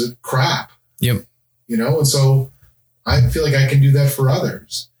burden was crap. Yep. And so I feel like I can do that for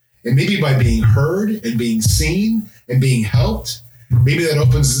others. And maybe by being heard and being seen and being helped, maybe that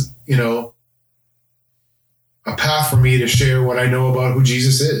opens, a path for me to share what I know about who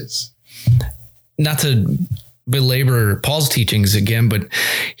Jesus is. Not to belabor Paul's teachings again, but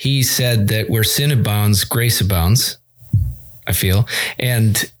he said that where sin abounds, grace abounds, I feel.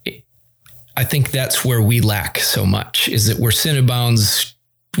 And I think that's where we lack so much, is that where sin abounds,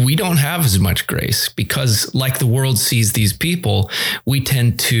 we don't have as much grace, because like the world sees these people, we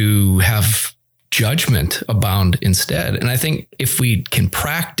tend to have judgment abound instead. And I think if we can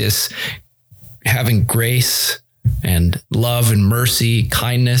practice having grace and love and mercy,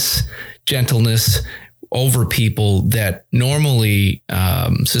 kindness, gentleness over people that normally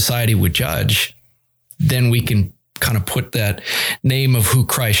society would judge, then we can kind of put that name of who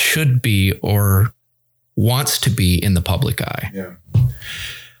Christ should be or wants to be in the public eye. Yeah.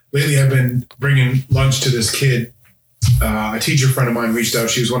 Lately, I've been bringing lunch to this kid. A teacher friend of mine reached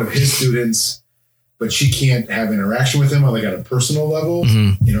out. She was one of his students, but she can't have interaction with him on like on a personal level,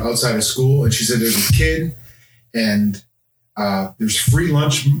 outside of school. And she said there's a kid and there's free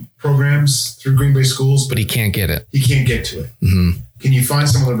lunch programs through Green Bay schools, but he can't get it. He can't get to it. Can you find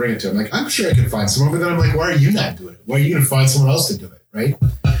someone to bring it to him? Like, I'm sure I can find someone, but then I'm like, why are you not doing it? Why are you going to find someone else to do it? Right.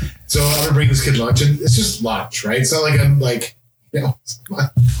 So I'm going to bring this kid lunch, and it's just lunch, right? It's not like I'm like,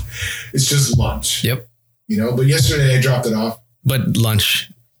 it's just lunch. Yep. But yesterday I dropped it off. But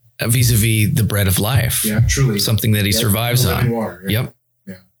lunch vis-a-vis the bread of life. Yeah, truly. Something that he survives on. Water, right? Yep.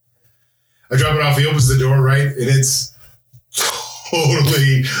 Yeah. I drop it off. He opens the door, right? And it's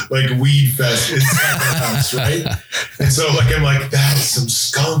totally like weed fest inside the house, right? And so I'm like, that's some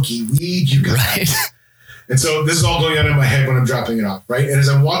skunky weed you got. Right. And so this is all going on in my head when I'm dropping it off, right? And as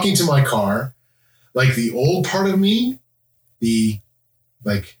I'm walking to my car, like the old part of me, the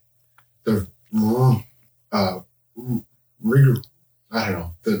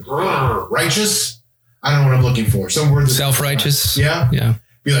righteous, I don't know what I'm looking for. Some word. Self-righteous. Yeah. Yeah.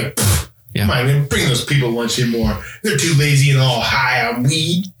 Be like, come on, man, bring those people lunch anymore. They're too lazy and all high on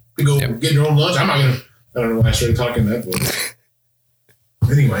weed to go get their own lunch. I don't know why I started talking that voice.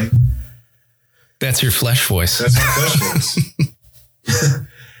 Anyway. That's your flesh voice. That's my flesh voice.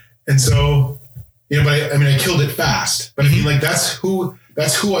 And so, but I killed it fast. But I mean, like, that's who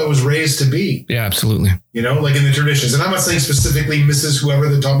I was raised to be. Yeah, absolutely. Like in the traditions. And I'm not saying specifically Mrs. Whoever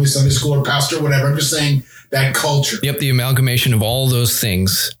that taught me Sunday school or pastor, whatever. I'm just saying that culture. Yep. The amalgamation of all those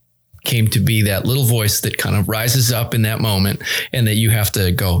things came to be that little voice that kind of rises up in that moment, and that you have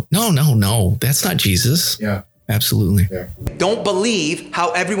to go, no, that's not Jesus. Yeah. Absolutely. Yeah. Don't believe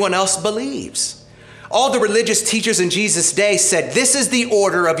how everyone else believes. All the religious teachers in Jesus' day said, this is the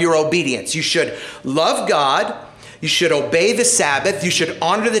order of your obedience. You should love God, you should obey the Sabbath, you should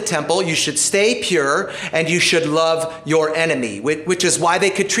honor the temple, you should stay pure, and you should love your enemy, which is why they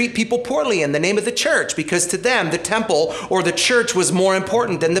could treat people poorly in the name of the church, because to them, the temple or the church was more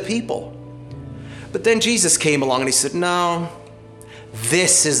important than the people. But then Jesus came along and he said, no,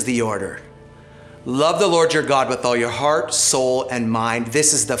 this is the order. Love the Lord your God with all your heart, soul, and mind.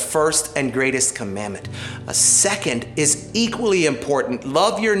 This is the first and greatest commandment. A second is equally important.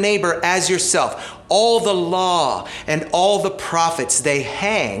 Love your neighbor as yourself. All the law and all the prophets, they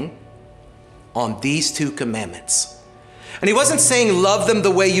hang on these two commandments. And he wasn't saying love them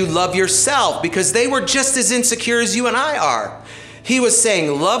the way you love yourself, because they were just as insecure as you and I are. He was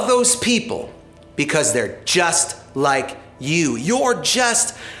saying love those people because they're just like you. You're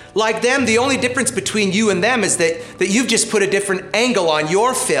just like them. The only difference between you and them is that you've just put a different angle on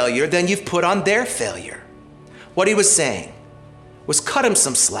your failure than you've put on their failure. What he was saying was cut them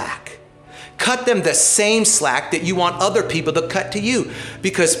some slack. Cut them the same slack that you want other people to cut to you.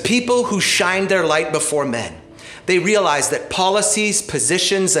 Because people who shine their light before men, they realize that policies,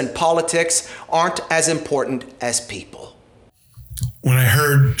 positions, and politics aren't as important as people. When I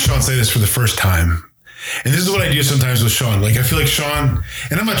heard Sean say this for the first time, and this is what I do sometimes with Sean. Like, I feel like Sean,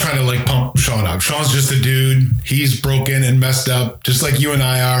 and I'm not trying to like pump Sean up. Sean's just a dude. He's broken and messed up, just like you and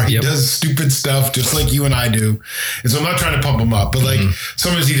I are. He does stupid stuff just like you and I do. And so I'm not trying to pump him up, but like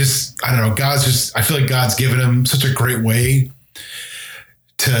sometimes he just, I don't know, I feel like God's given him such a great way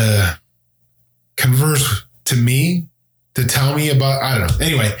to converse to me, to tell me about, I don't know.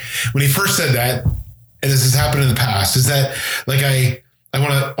 Anyway, when he first said that, and this has happened in the past, is that like, I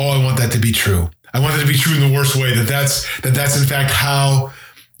want that to be true. I want it to be true in the worst way, that's in fact how,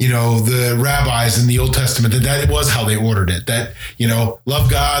 the rabbis in the Old Testament, that it was how they ordered it, that,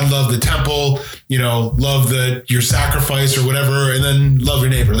 love God, love the temple, love your sacrifice or whatever, and then love your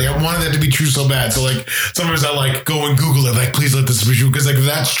neighbor. Like, I wanted that to be true so bad. So like, sometimes I like go and Google it, like, please let this be true. Because like, if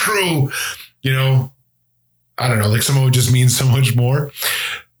that's true, I don't know, like someone would just mean so much more.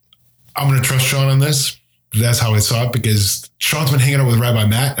 I'm going to trust Sean on this. That's how I saw it, because Sean's been hanging out with Rabbi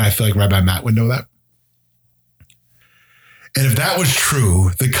Matt, and I feel like Rabbi Matt would know that. And if that was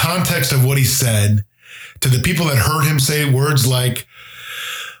true, the context of what he said to the people that heard him say words like,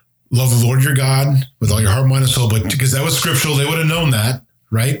 love the Lord your God with all your heart, mind, and soul, but because that was scriptural, they would have known that,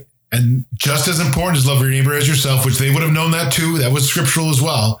 right? And just as important as love your neighbor as yourself, which they would have known that too, that was scriptural as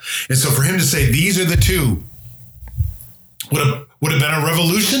well. And so for him to say, these are the two, would have been a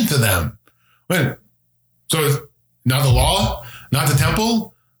revolution to them. So not the law, not the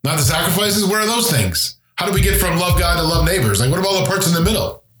temple, not the sacrifices. Where are those things? How do we get from love God to love neighbors? Like, what about all the parts in the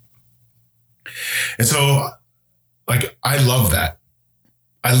middle? And so, like, I love that.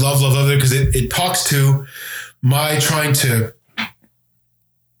 I love that because it talks to my trying to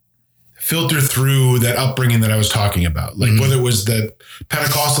filter through that upbringing that I was talking about. Like, whether it was the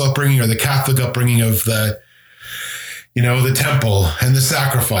Pentecostal upbringing or the Catholic upbringing of the temple and the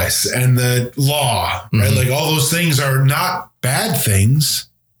sacrifice and the law, right? Like, all those things are not bad things.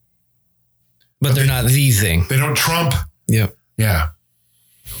 But they're not the thing. They don't trump. Yep. Yeah.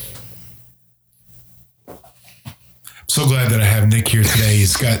 I'm so glad that I have Nick here today.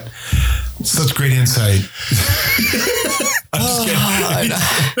 He's got such great insight. I'm just kidding.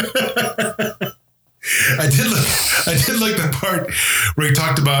 I did like the part where he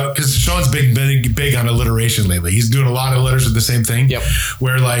talked about, because Sean's big on alliteration lately. He's doing a lot of letters with the same thing. Yep.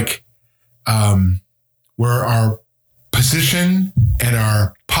 Where like, where our position and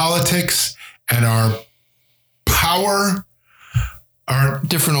our politics and our power aren't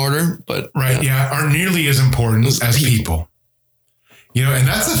different order, but aren't nearly as important as people. And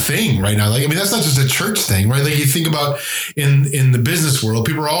that's a thing right now. Like, I mean, that's not just a church thing, right? Like, you think about in the business world,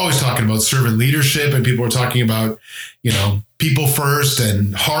 people are always talking about servant leadership, and people are talking about, people first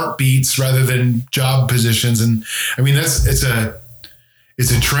and heartbeats rather than job positions. And I mean, it's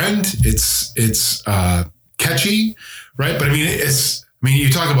a trend. It's catchy, right? But I mean, you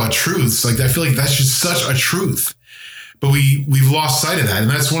talk about truths. Like, I feel like that's just such a truth, but we've lost sight of that. And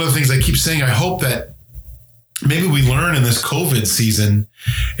that's one of the things I keep saying. I hope that maybe we learn in this COVID season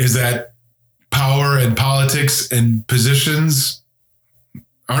is that power and politics and positions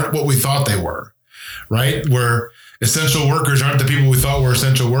aren't what we thought they were, right? Where essential workers aren't the people we thought were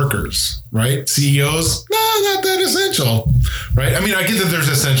essential workers, right? CEOs, no, not that essential, right? I mean, I get that there's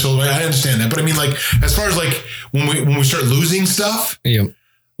essential, right? I understand that. But I mean, like, as far as like when we start losing stuff,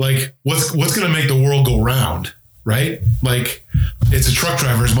 like what's going to make the world go round, right? Like it's a truck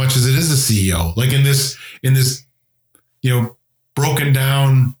driver as much as it is a CEO. Like in this, broken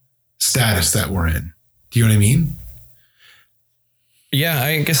down status that we're in. Do you know what I mean? Yeah,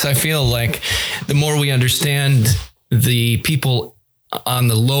 I guess I feel like the more we understand the people on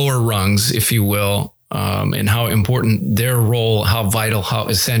the lower rungs, if you will, and how important their role, how vital, how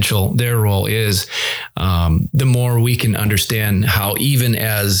essential their role is, the more we can understand how even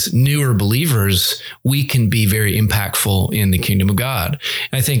as newer believers, we can be very impactful in the kingdom of God.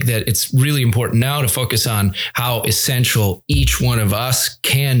 And I think that it's really important now to focus on how essential each one of us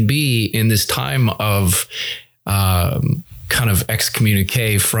can be in this time of kind of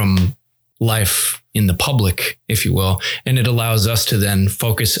excommunique from life in the public, if you will. And it allows us to then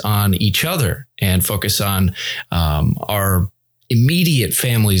focus on each other and focus on our immediate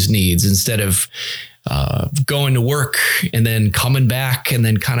family's needs instead of going to work and then coming back and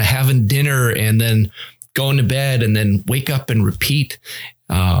then kind of having dinner and then going to bed and then wake up and repeat,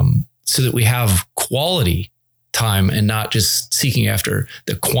 so that we have quality time and not just seeking after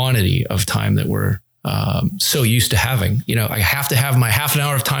the quantity of time that we're so used to having. I have to have my half an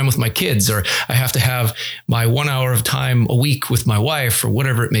hour of time with my kids, or I have to have my 1 hour of time a week with my wife, or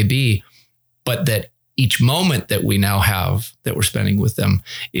whatever it may be. But that each moment that we now have that we're spending with them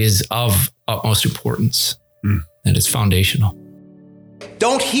is of utmost importance, and it's foundational.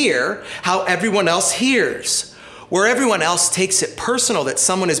 Don't hear how everyone else hears, where everyone else takes it personal that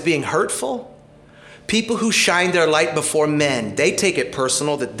someone is being hurtful. People who shine their light before men, they take it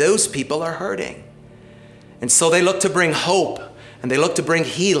personal that those people are hurting. And so they look to bring hope and they look to bring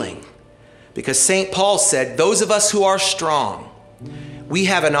healing, because St. Paul said, those of us who are strong, we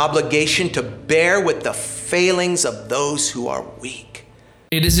have an obligation to bear with the failings of those who are weak.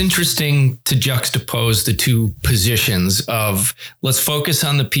 It is interesting to juxtapose the two positions of let's focus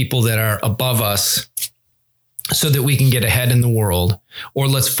on the people that are above us so that we can get ahead in the world, or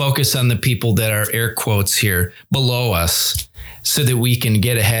let's focus on the people that are, air quotes here, below us, so that we can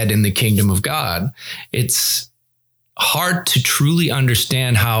get ahead in the kingdom of God. It's hard to truly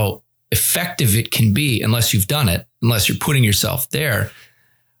understand how effective it can be unless you've done it, unless you're putting yourself there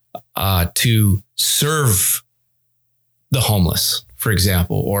to serve the homeless, for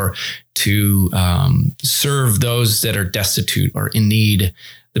example, or to serve those that are destitute or in need,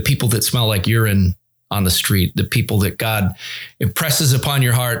 the people that smell like urine on the street, the people that God impresses upon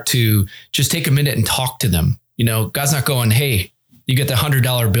your heart to just take a minute and talk to them. God's not going, hey, you get the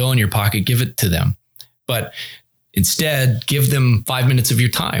 $100 bill in your pocket, give it to them. But instead, give them 5 minutes of your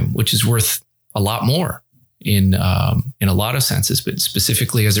time, which is worth a lot more in a lot of senses, but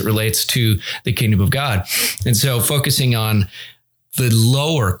specifically as it relates to the kingdom of God. And so focusing on the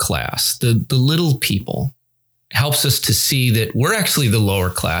lower class, the little people, helps us to see that we're actually the lower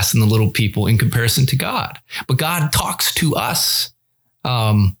class and the little people in comparison to God. But God talks to us.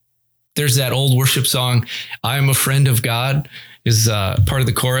 There's that old worship song, I am a friend of God, is part of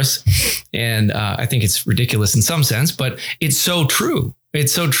the chorus. And I think it's ridiculous in some sense, but it's so true.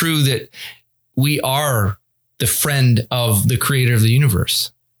 It's so true that we are the friend of the creator of the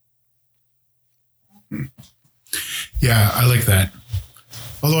universe. Yeah, I like that.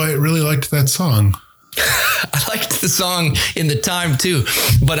 Although I really liked that song. I liked the song in the time too,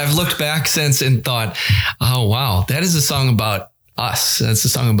 but I've looked back since and thought, oh, wow, that is a song about us. That's a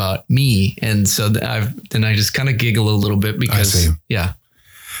song about me. And so I just kind of giggle a little bit because, yeah.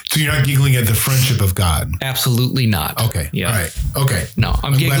 So you're not giggling at the friendship of God? Absolutely not. Okay. Yeah. All right. Okay. No,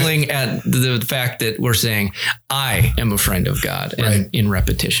 I'm giggling at the fact that we're saying I am a friend of God, and in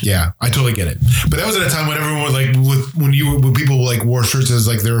repetition. Yeah, I totally get it. But that was at a time when everyone when people wore shirts as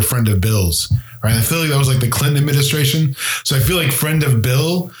like they were a friend of Bill's, right? I feel like that was like the Clinton administration. So I feel like friend of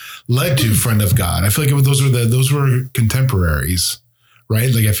Bill led to friend of God. I feel like those were contemporaries,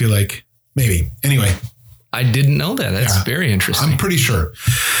 right? Like I feel like maybe. Anyway. I didn't know that. That's very interesting. I'm pretty sure.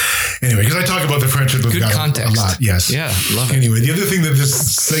 Anyway, because I talk about the friendship of God context. a lot. Yes. Yeah. Love it. Anyway, the other thing that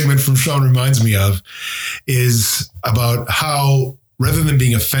this segment from Sean reminds me of is about how rather than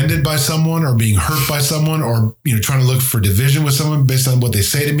being offended by someone or being hurt by someone or, trying to look for division with someone based on what they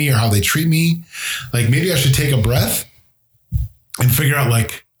say to me or how they treat me, like maybe I should take a breath and figure out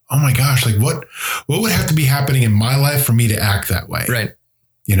like, oh my gosh, like what would have to be happening in my life for me to act that way? Right.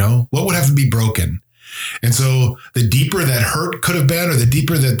 What would have to be broken? And so the deeper that hurt could have been, or the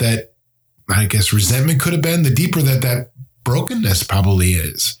deeper that I guess resentment could have been, the deeper that brokenness probably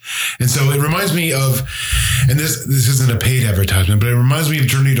is. And so it reminds me of, and this isn't a paid advertisement, but it reminds me of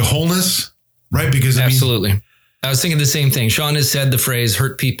Journey to Wholeness, right? Because absolutely. I was thinking the same thing. Sean has said the phrase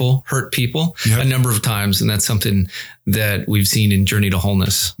hurt people a number of times. And that's something that we've seen in Journey to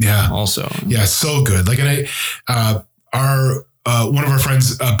Wholeness. Yeah. Also. Yeah. So good. Like, and one of our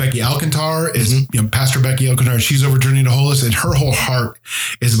friends, Becky Alcantar is, Pastor Becky Alcantar, she's over Journey to Wholeness, and her whole heart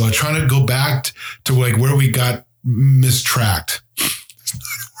is about trying to go back to like where we got mistracked.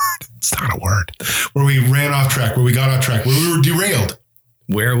 It's not a word. Where we ran off track, where we got off track, where we were derailed.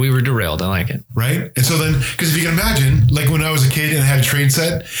 Where we were derailed. I like it. Right. And so then, because if you can imagine, like when I was a kid and I had a train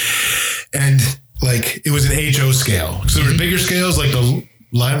set and like it was an HO scale. So there were bigger scales, like the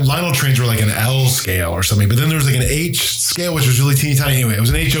Lionel trains were like an L scale or something. But then there was like an H scale, which was really teeny tiny. Anyway, it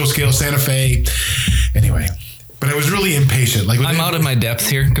was an HO scale, Santa Fe. Anyway, but I was really impatient. Like I'm out of my depth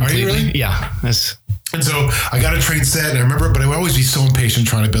here completely. Are you really? Yeah. And so I got a train set and I remember, but I would always be so impatient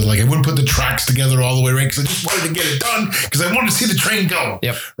trying to build, like I wouldn't put the tracks together all the way right because I just wanted to get it done because I wanted to see the train go.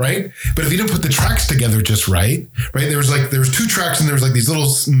 Yep. Right. But if you didn't put the tracks together just right, there was 2 tracks and there was like these little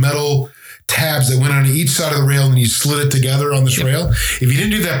metal tabs that went on each side of the rail and you slid it together on this rail. If you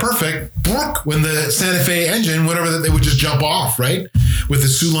didn't do that perfect, when the Santa Fe engine, whatever, that they would just jump off, right? With the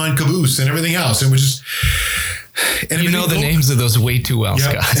Soo-Line caboose and everything else. And it was just, and you know the names of those way too well,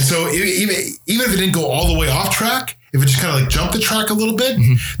 Scott. And so even if it didn't go all the way off track, if it just kind of like jumped the track a little bit,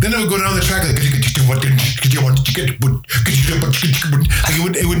 then it would go down the track like it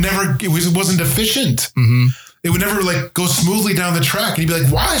wasn't efficient. It would never like go smoothly down the track. And you'd be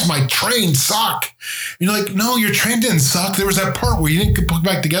like, why does my train suck? And you're like, no, your train didn't suck. There was that part where you didn't put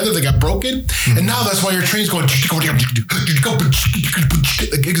back together. They got broken. And now that's why your train's going,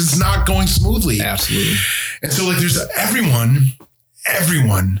 it's not going smoothly. Absolutely. And so like there's everyone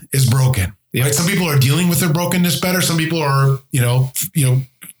is broken. Yep. Right? Some people are dealing with their brokenness better. Some people are,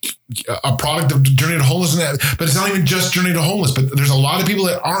 a product of Journey to Wholeness, but it's not even just Journey to Wholeness, but there's a lot of people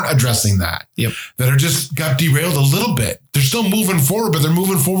that aren't addressing that, that are just got derailed a little bit. They're still moving forward, but they're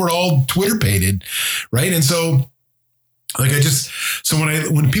moving forward all Twitter-pated, right? And so like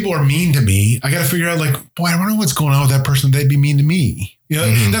when people are mean to me, I got to figure out like, boy, I don't know what's going on with that person. They'd be mean to me.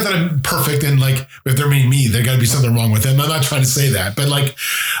 Not that I'm perfect. And like, if they're mean to me, there got to be something wrong with them. I'm not trying to say that, but like,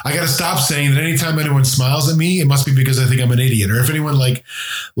 I got to stop saying that anytime anyone smiles at me, it must be because I think I'm an idiot. Or if anyone like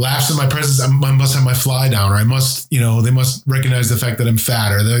laughs in my presence, I must have my fly down, or I must, they must recognize the fact that I'm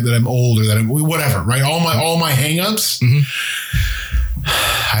fat or that I'm old or that I'm whatever, right? All my hangups.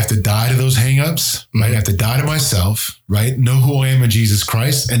 I have to die to those hangups, right? I have to die to myself, right? Know who I am in Jesus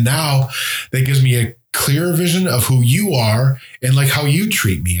Christ. And now that gives me a clearer vision of who you are and like how you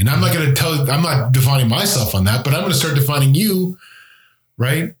treat me. And I'm not going to I'm not defining myself on that, but I'm going to start defining you,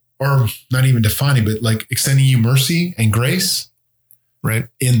 right? Or not even defining, but like extending you mercy and grace, right?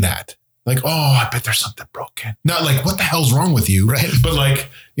 In that, like, oh, I bet there's something broken. Not like, what the hell's wrong with you? Right. But like,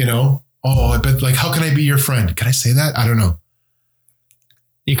 oh, I bet like, how can I be your friend? Can I say that? I don't know.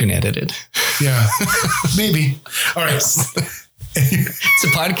 You can edit it. Yeah, maybe. All right. It's a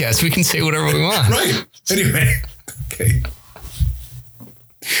podcast. We can say whatever we want. Right. Anyway. Okay.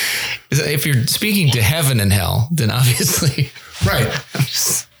 If you're speaking to heaven and hell, then obviously. Right.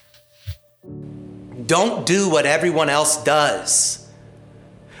 Don't do what everyone else does.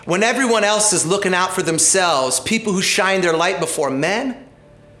 When everyone else is looking out for themselves, people who shine their light before men,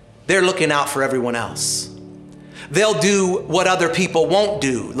 they're looking out for everyone else. They'll do what other people won't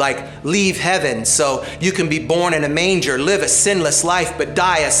do, like leave heaven so you can be born in a manger, live a sinless life, but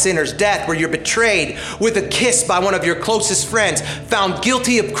die a sinner's death, where you're betrayed with a kiss by one of your closest friends, found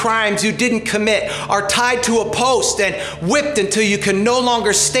guilty of crimes you didn't commit, are tied to a post and whipped until you can no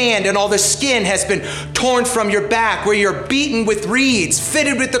longer stand and all the skin has been torn from your back, where you're beaten with reeds,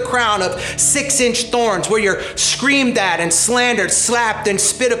 fitted with the crown of 6-inch thorns, where you're screamed at and slandered, slapped and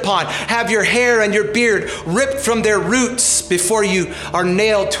spit upon, have your hair and your beard ripped from their roots before you are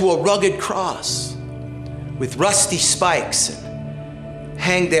nailed to a rugged cross with rusty spikes and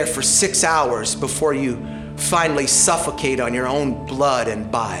hang there for 6 hours before you finally suffocate on your own blood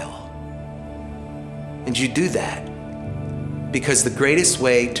and bile. And you do that because the greatest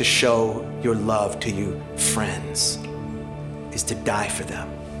way to show your love to your friends is to die for them.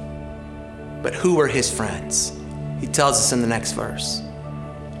 But who are his friends? He tells us in the next verse.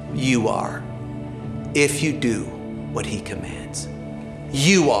 You are, if you do what he commands.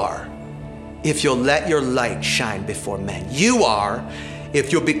 You are, if you'll let your light shine before men. You are,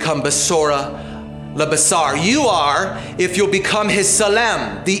 if you'll become Basora Labasar. You are, if you'll become his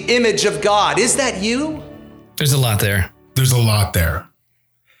Salem, the image of God. Is that you? There's a lot there. There's a lot there.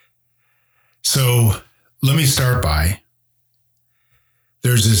 So let me start by,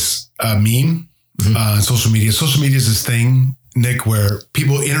 there's this meme on social media. Social media is this thing, Nick, where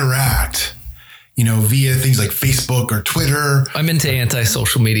people interact, via things like Facebook or Twitter. I'm into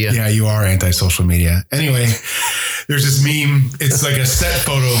anti-social media. Yeah, you are anti-social media. Anyway, there's this meme. It's like a set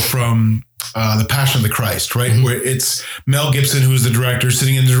photo from The Passion of the Christ, right? Mm-hmm. Where it's Mel Gibson, who's the director,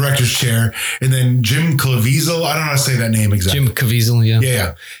 sitting in the director's chair. And then Jim Caviezel, I don't know how to say that name exactly. Jim Caviezel, yeah.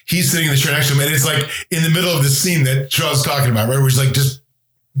 Yeah. He's sitting in the chair next to him. And it's like in the middle of the scene that Charles talking about, right? Where he's like just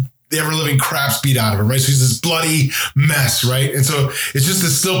the ever living crap's beat out of him, right? So he's this bloody mess, right? And so it's just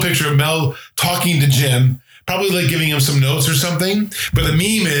this still picture of Mel talking to Jim, probably like giving him some notes or something. But the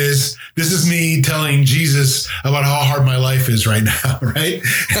meme is, this is me telling Jesus about how hard my life is right now, right?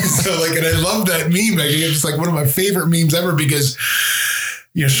 And I love that meme. It's like one of my favorite memes ever because,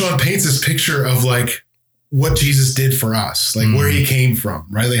 Sean paints this picture of like what Jesus did for us, like where he came from,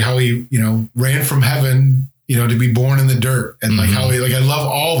 right? Like how he, ran from heaven, to be born in the dirt and like how he, like, I love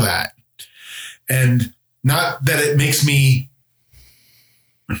all that. And not that it makes me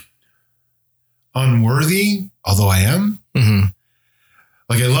unworthy, although I am. Mm-hmm.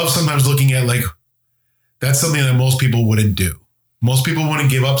 Like I love sometimes looking at like, that's something that most people wouldn't do. Most people wouldn't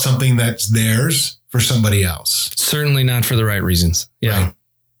give up something that's theirs for somebody else. Certainly not for the right reasons. Yeah.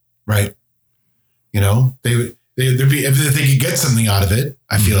 Right. They'd be, if they could get something out of it,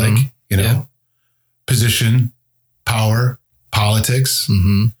 I feel like, position, power, politics,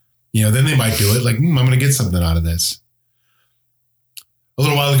 then they might do it. Like, I'm going to get something out of this. A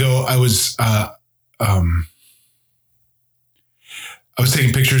little while ago, I was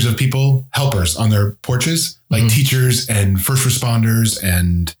taking pictures of people, helpers on their porches, like teachers and first responders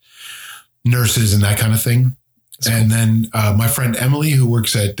and nurses and that kind of thing. That's and cool. Then my friend Emily, who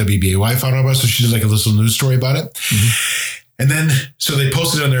works at WBAY, found out about it. So she did like a little news story about it. Mm-hmm. And then, so they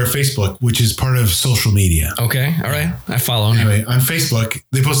posted on their Facebook, which is part of social media. Okay. All right. I follow. Anyway, on Facebook,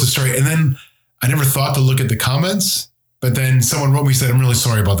 they posted a story. And then I never thought to look at the comments, but then someone wrote me, said, I'm really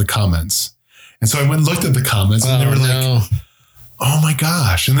sorry about the comments. And so I went and looked at the comments and they were like, oh my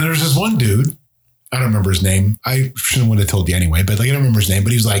gosh. And then there was this one dude, I don't remember his name. I shouldn't have told you anyway, but like, I don't remember his name,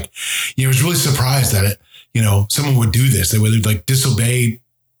 but he was like, he was really surprised that it, someone would do this. They would like disobey,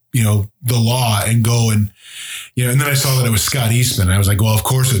 the law and go and, and then I saw that it was Scott Eastman. And I was like, well, of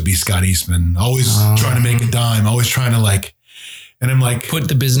course it would be Scott Eastman. Always trying to make a dime, always trying to like, and I'm like, put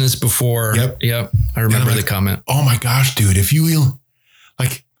the business before. Yep. I remember the comment. Oh my gosh, dude, if you will,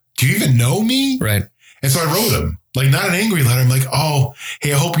 like, do you even know me? Right. And so I wrote him, like, not an angry letter. I'm like, oh,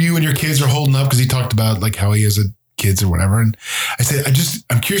 hey, I hope you and your kids are holding up. Cause he talked about like how he has kids or whatever. And I said,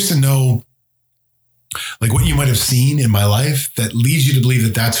 I'm curious to know like what you might've seen in my life that leads you to believe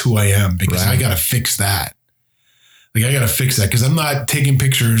that that's who I am, because I got to fix that. Like, I got to fix that because I'm not taking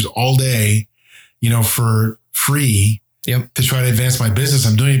pictures all day, for free to try to advance my business.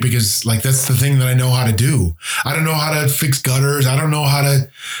 I'm doing it because like, that's the thing that I know how to do. I don't know how to fix gutters. I don't know how to,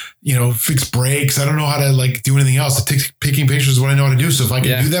 fix brakes. I don't know how to like do anything else. Picking pictures is what I know how to do. So if I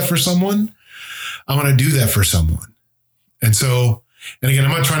can do that for someone, I'm going to do that for someone. And so, and again,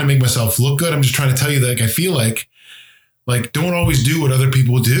 I'm not trying to make myself look good. I'm just trying to tell you that like, I feel like don't always do what other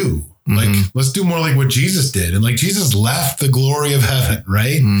people do. Like, let's do more like what Jesus did. And like Jesus left the glory of heaven,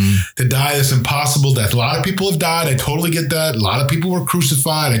 right? To die this impossible death. A lot of people have died. I totally get that. A lot of people were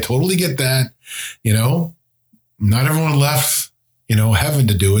crucified. I totally get that. Not everyone left, heaven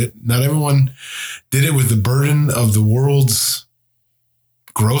to do it. Not everyone did it with the burden of the world's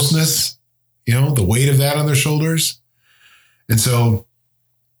grossness, the weight of that on their shoulders. And so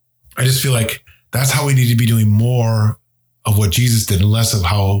I just feel like that's how we need to be doing more of what Jesus did and less of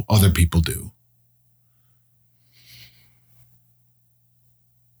how other people do.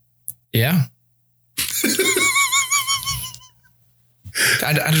 Yeah.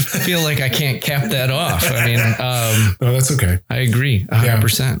 I just feel like I can't cap that off. I mean, no, that's okay. I agree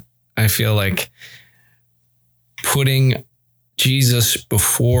 100%. I feel like putting Jesus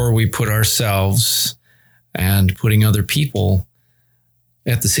before we put ourselves and putting other people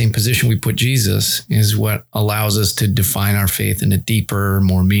at the same position we put Jesus is what allows us to define our faith in a deeper,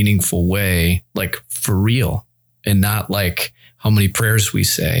 more meaningful way, like for real, and not like how many prayers we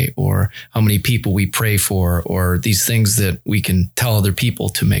say or how many people we pray for or these things that we can tell other people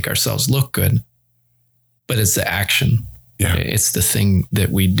to make ourselves look good. But it's the action. Yeah. It's the thing that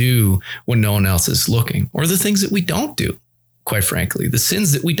we do when no one else is looking, or the things that we don't do, quite frankly, the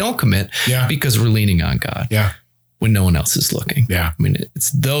sins that we don't commit because we're leaning on God. Yeah. When no one else is looking. Yeah. I mean,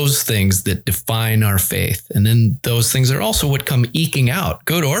 it's those things that define our faith. And then those things are also what come eking out,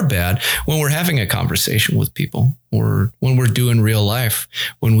 good or bad, when we're having a conversation with people or when we're doing real life,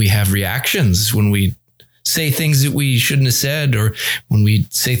 when we have reactions, when we say things that we shouldn't have said, or when we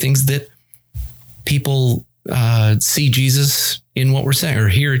say things that people see Jesus in what we're saying or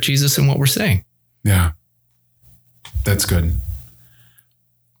hear Jesus in what we're saying. Yeah. That's good.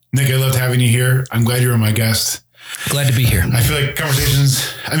 Nick, I loved having you here. I'm glad you were my guest. Glad to be here. I feel like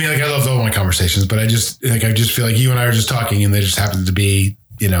conversations, I love all my conversations, but I just feel like you and I are just talking and they just happen to be,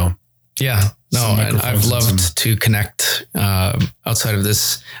 Yeah. No, and I've loved to connect outside of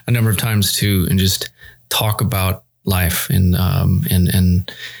this a number of times too, and just talk about life and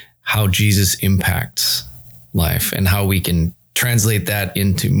how Jesus impacts life and how we can translate that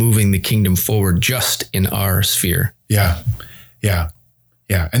into moving the kingdom forward just in our sphere. Yeah.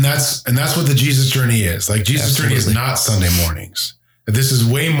 And that's what the Jesus journey is. Like Jesus journey is not Sunday mornings. This is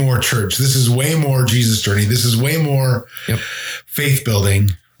way more church. This is way more Jesus journey. This is way more faith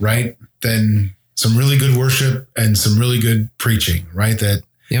building, right? Than some really good worship and some really good preaching, right?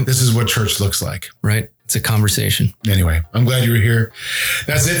 This is what church looks like. Right. It's a conversation. Anyway, I'm glad you were here.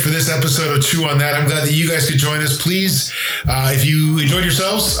 That's it for this episode of Chew on That. I'm glad that you guys could join us. Please, if you enjoyed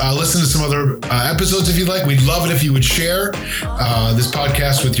yourselves, listen to some other episodes if you'd like. We'd love it if you would share this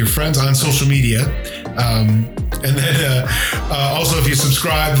podcast with your friends on social media. And then also if you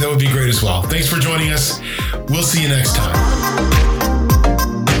subscribe, that would be great as well. Thanks for joining us. We'll see you next time.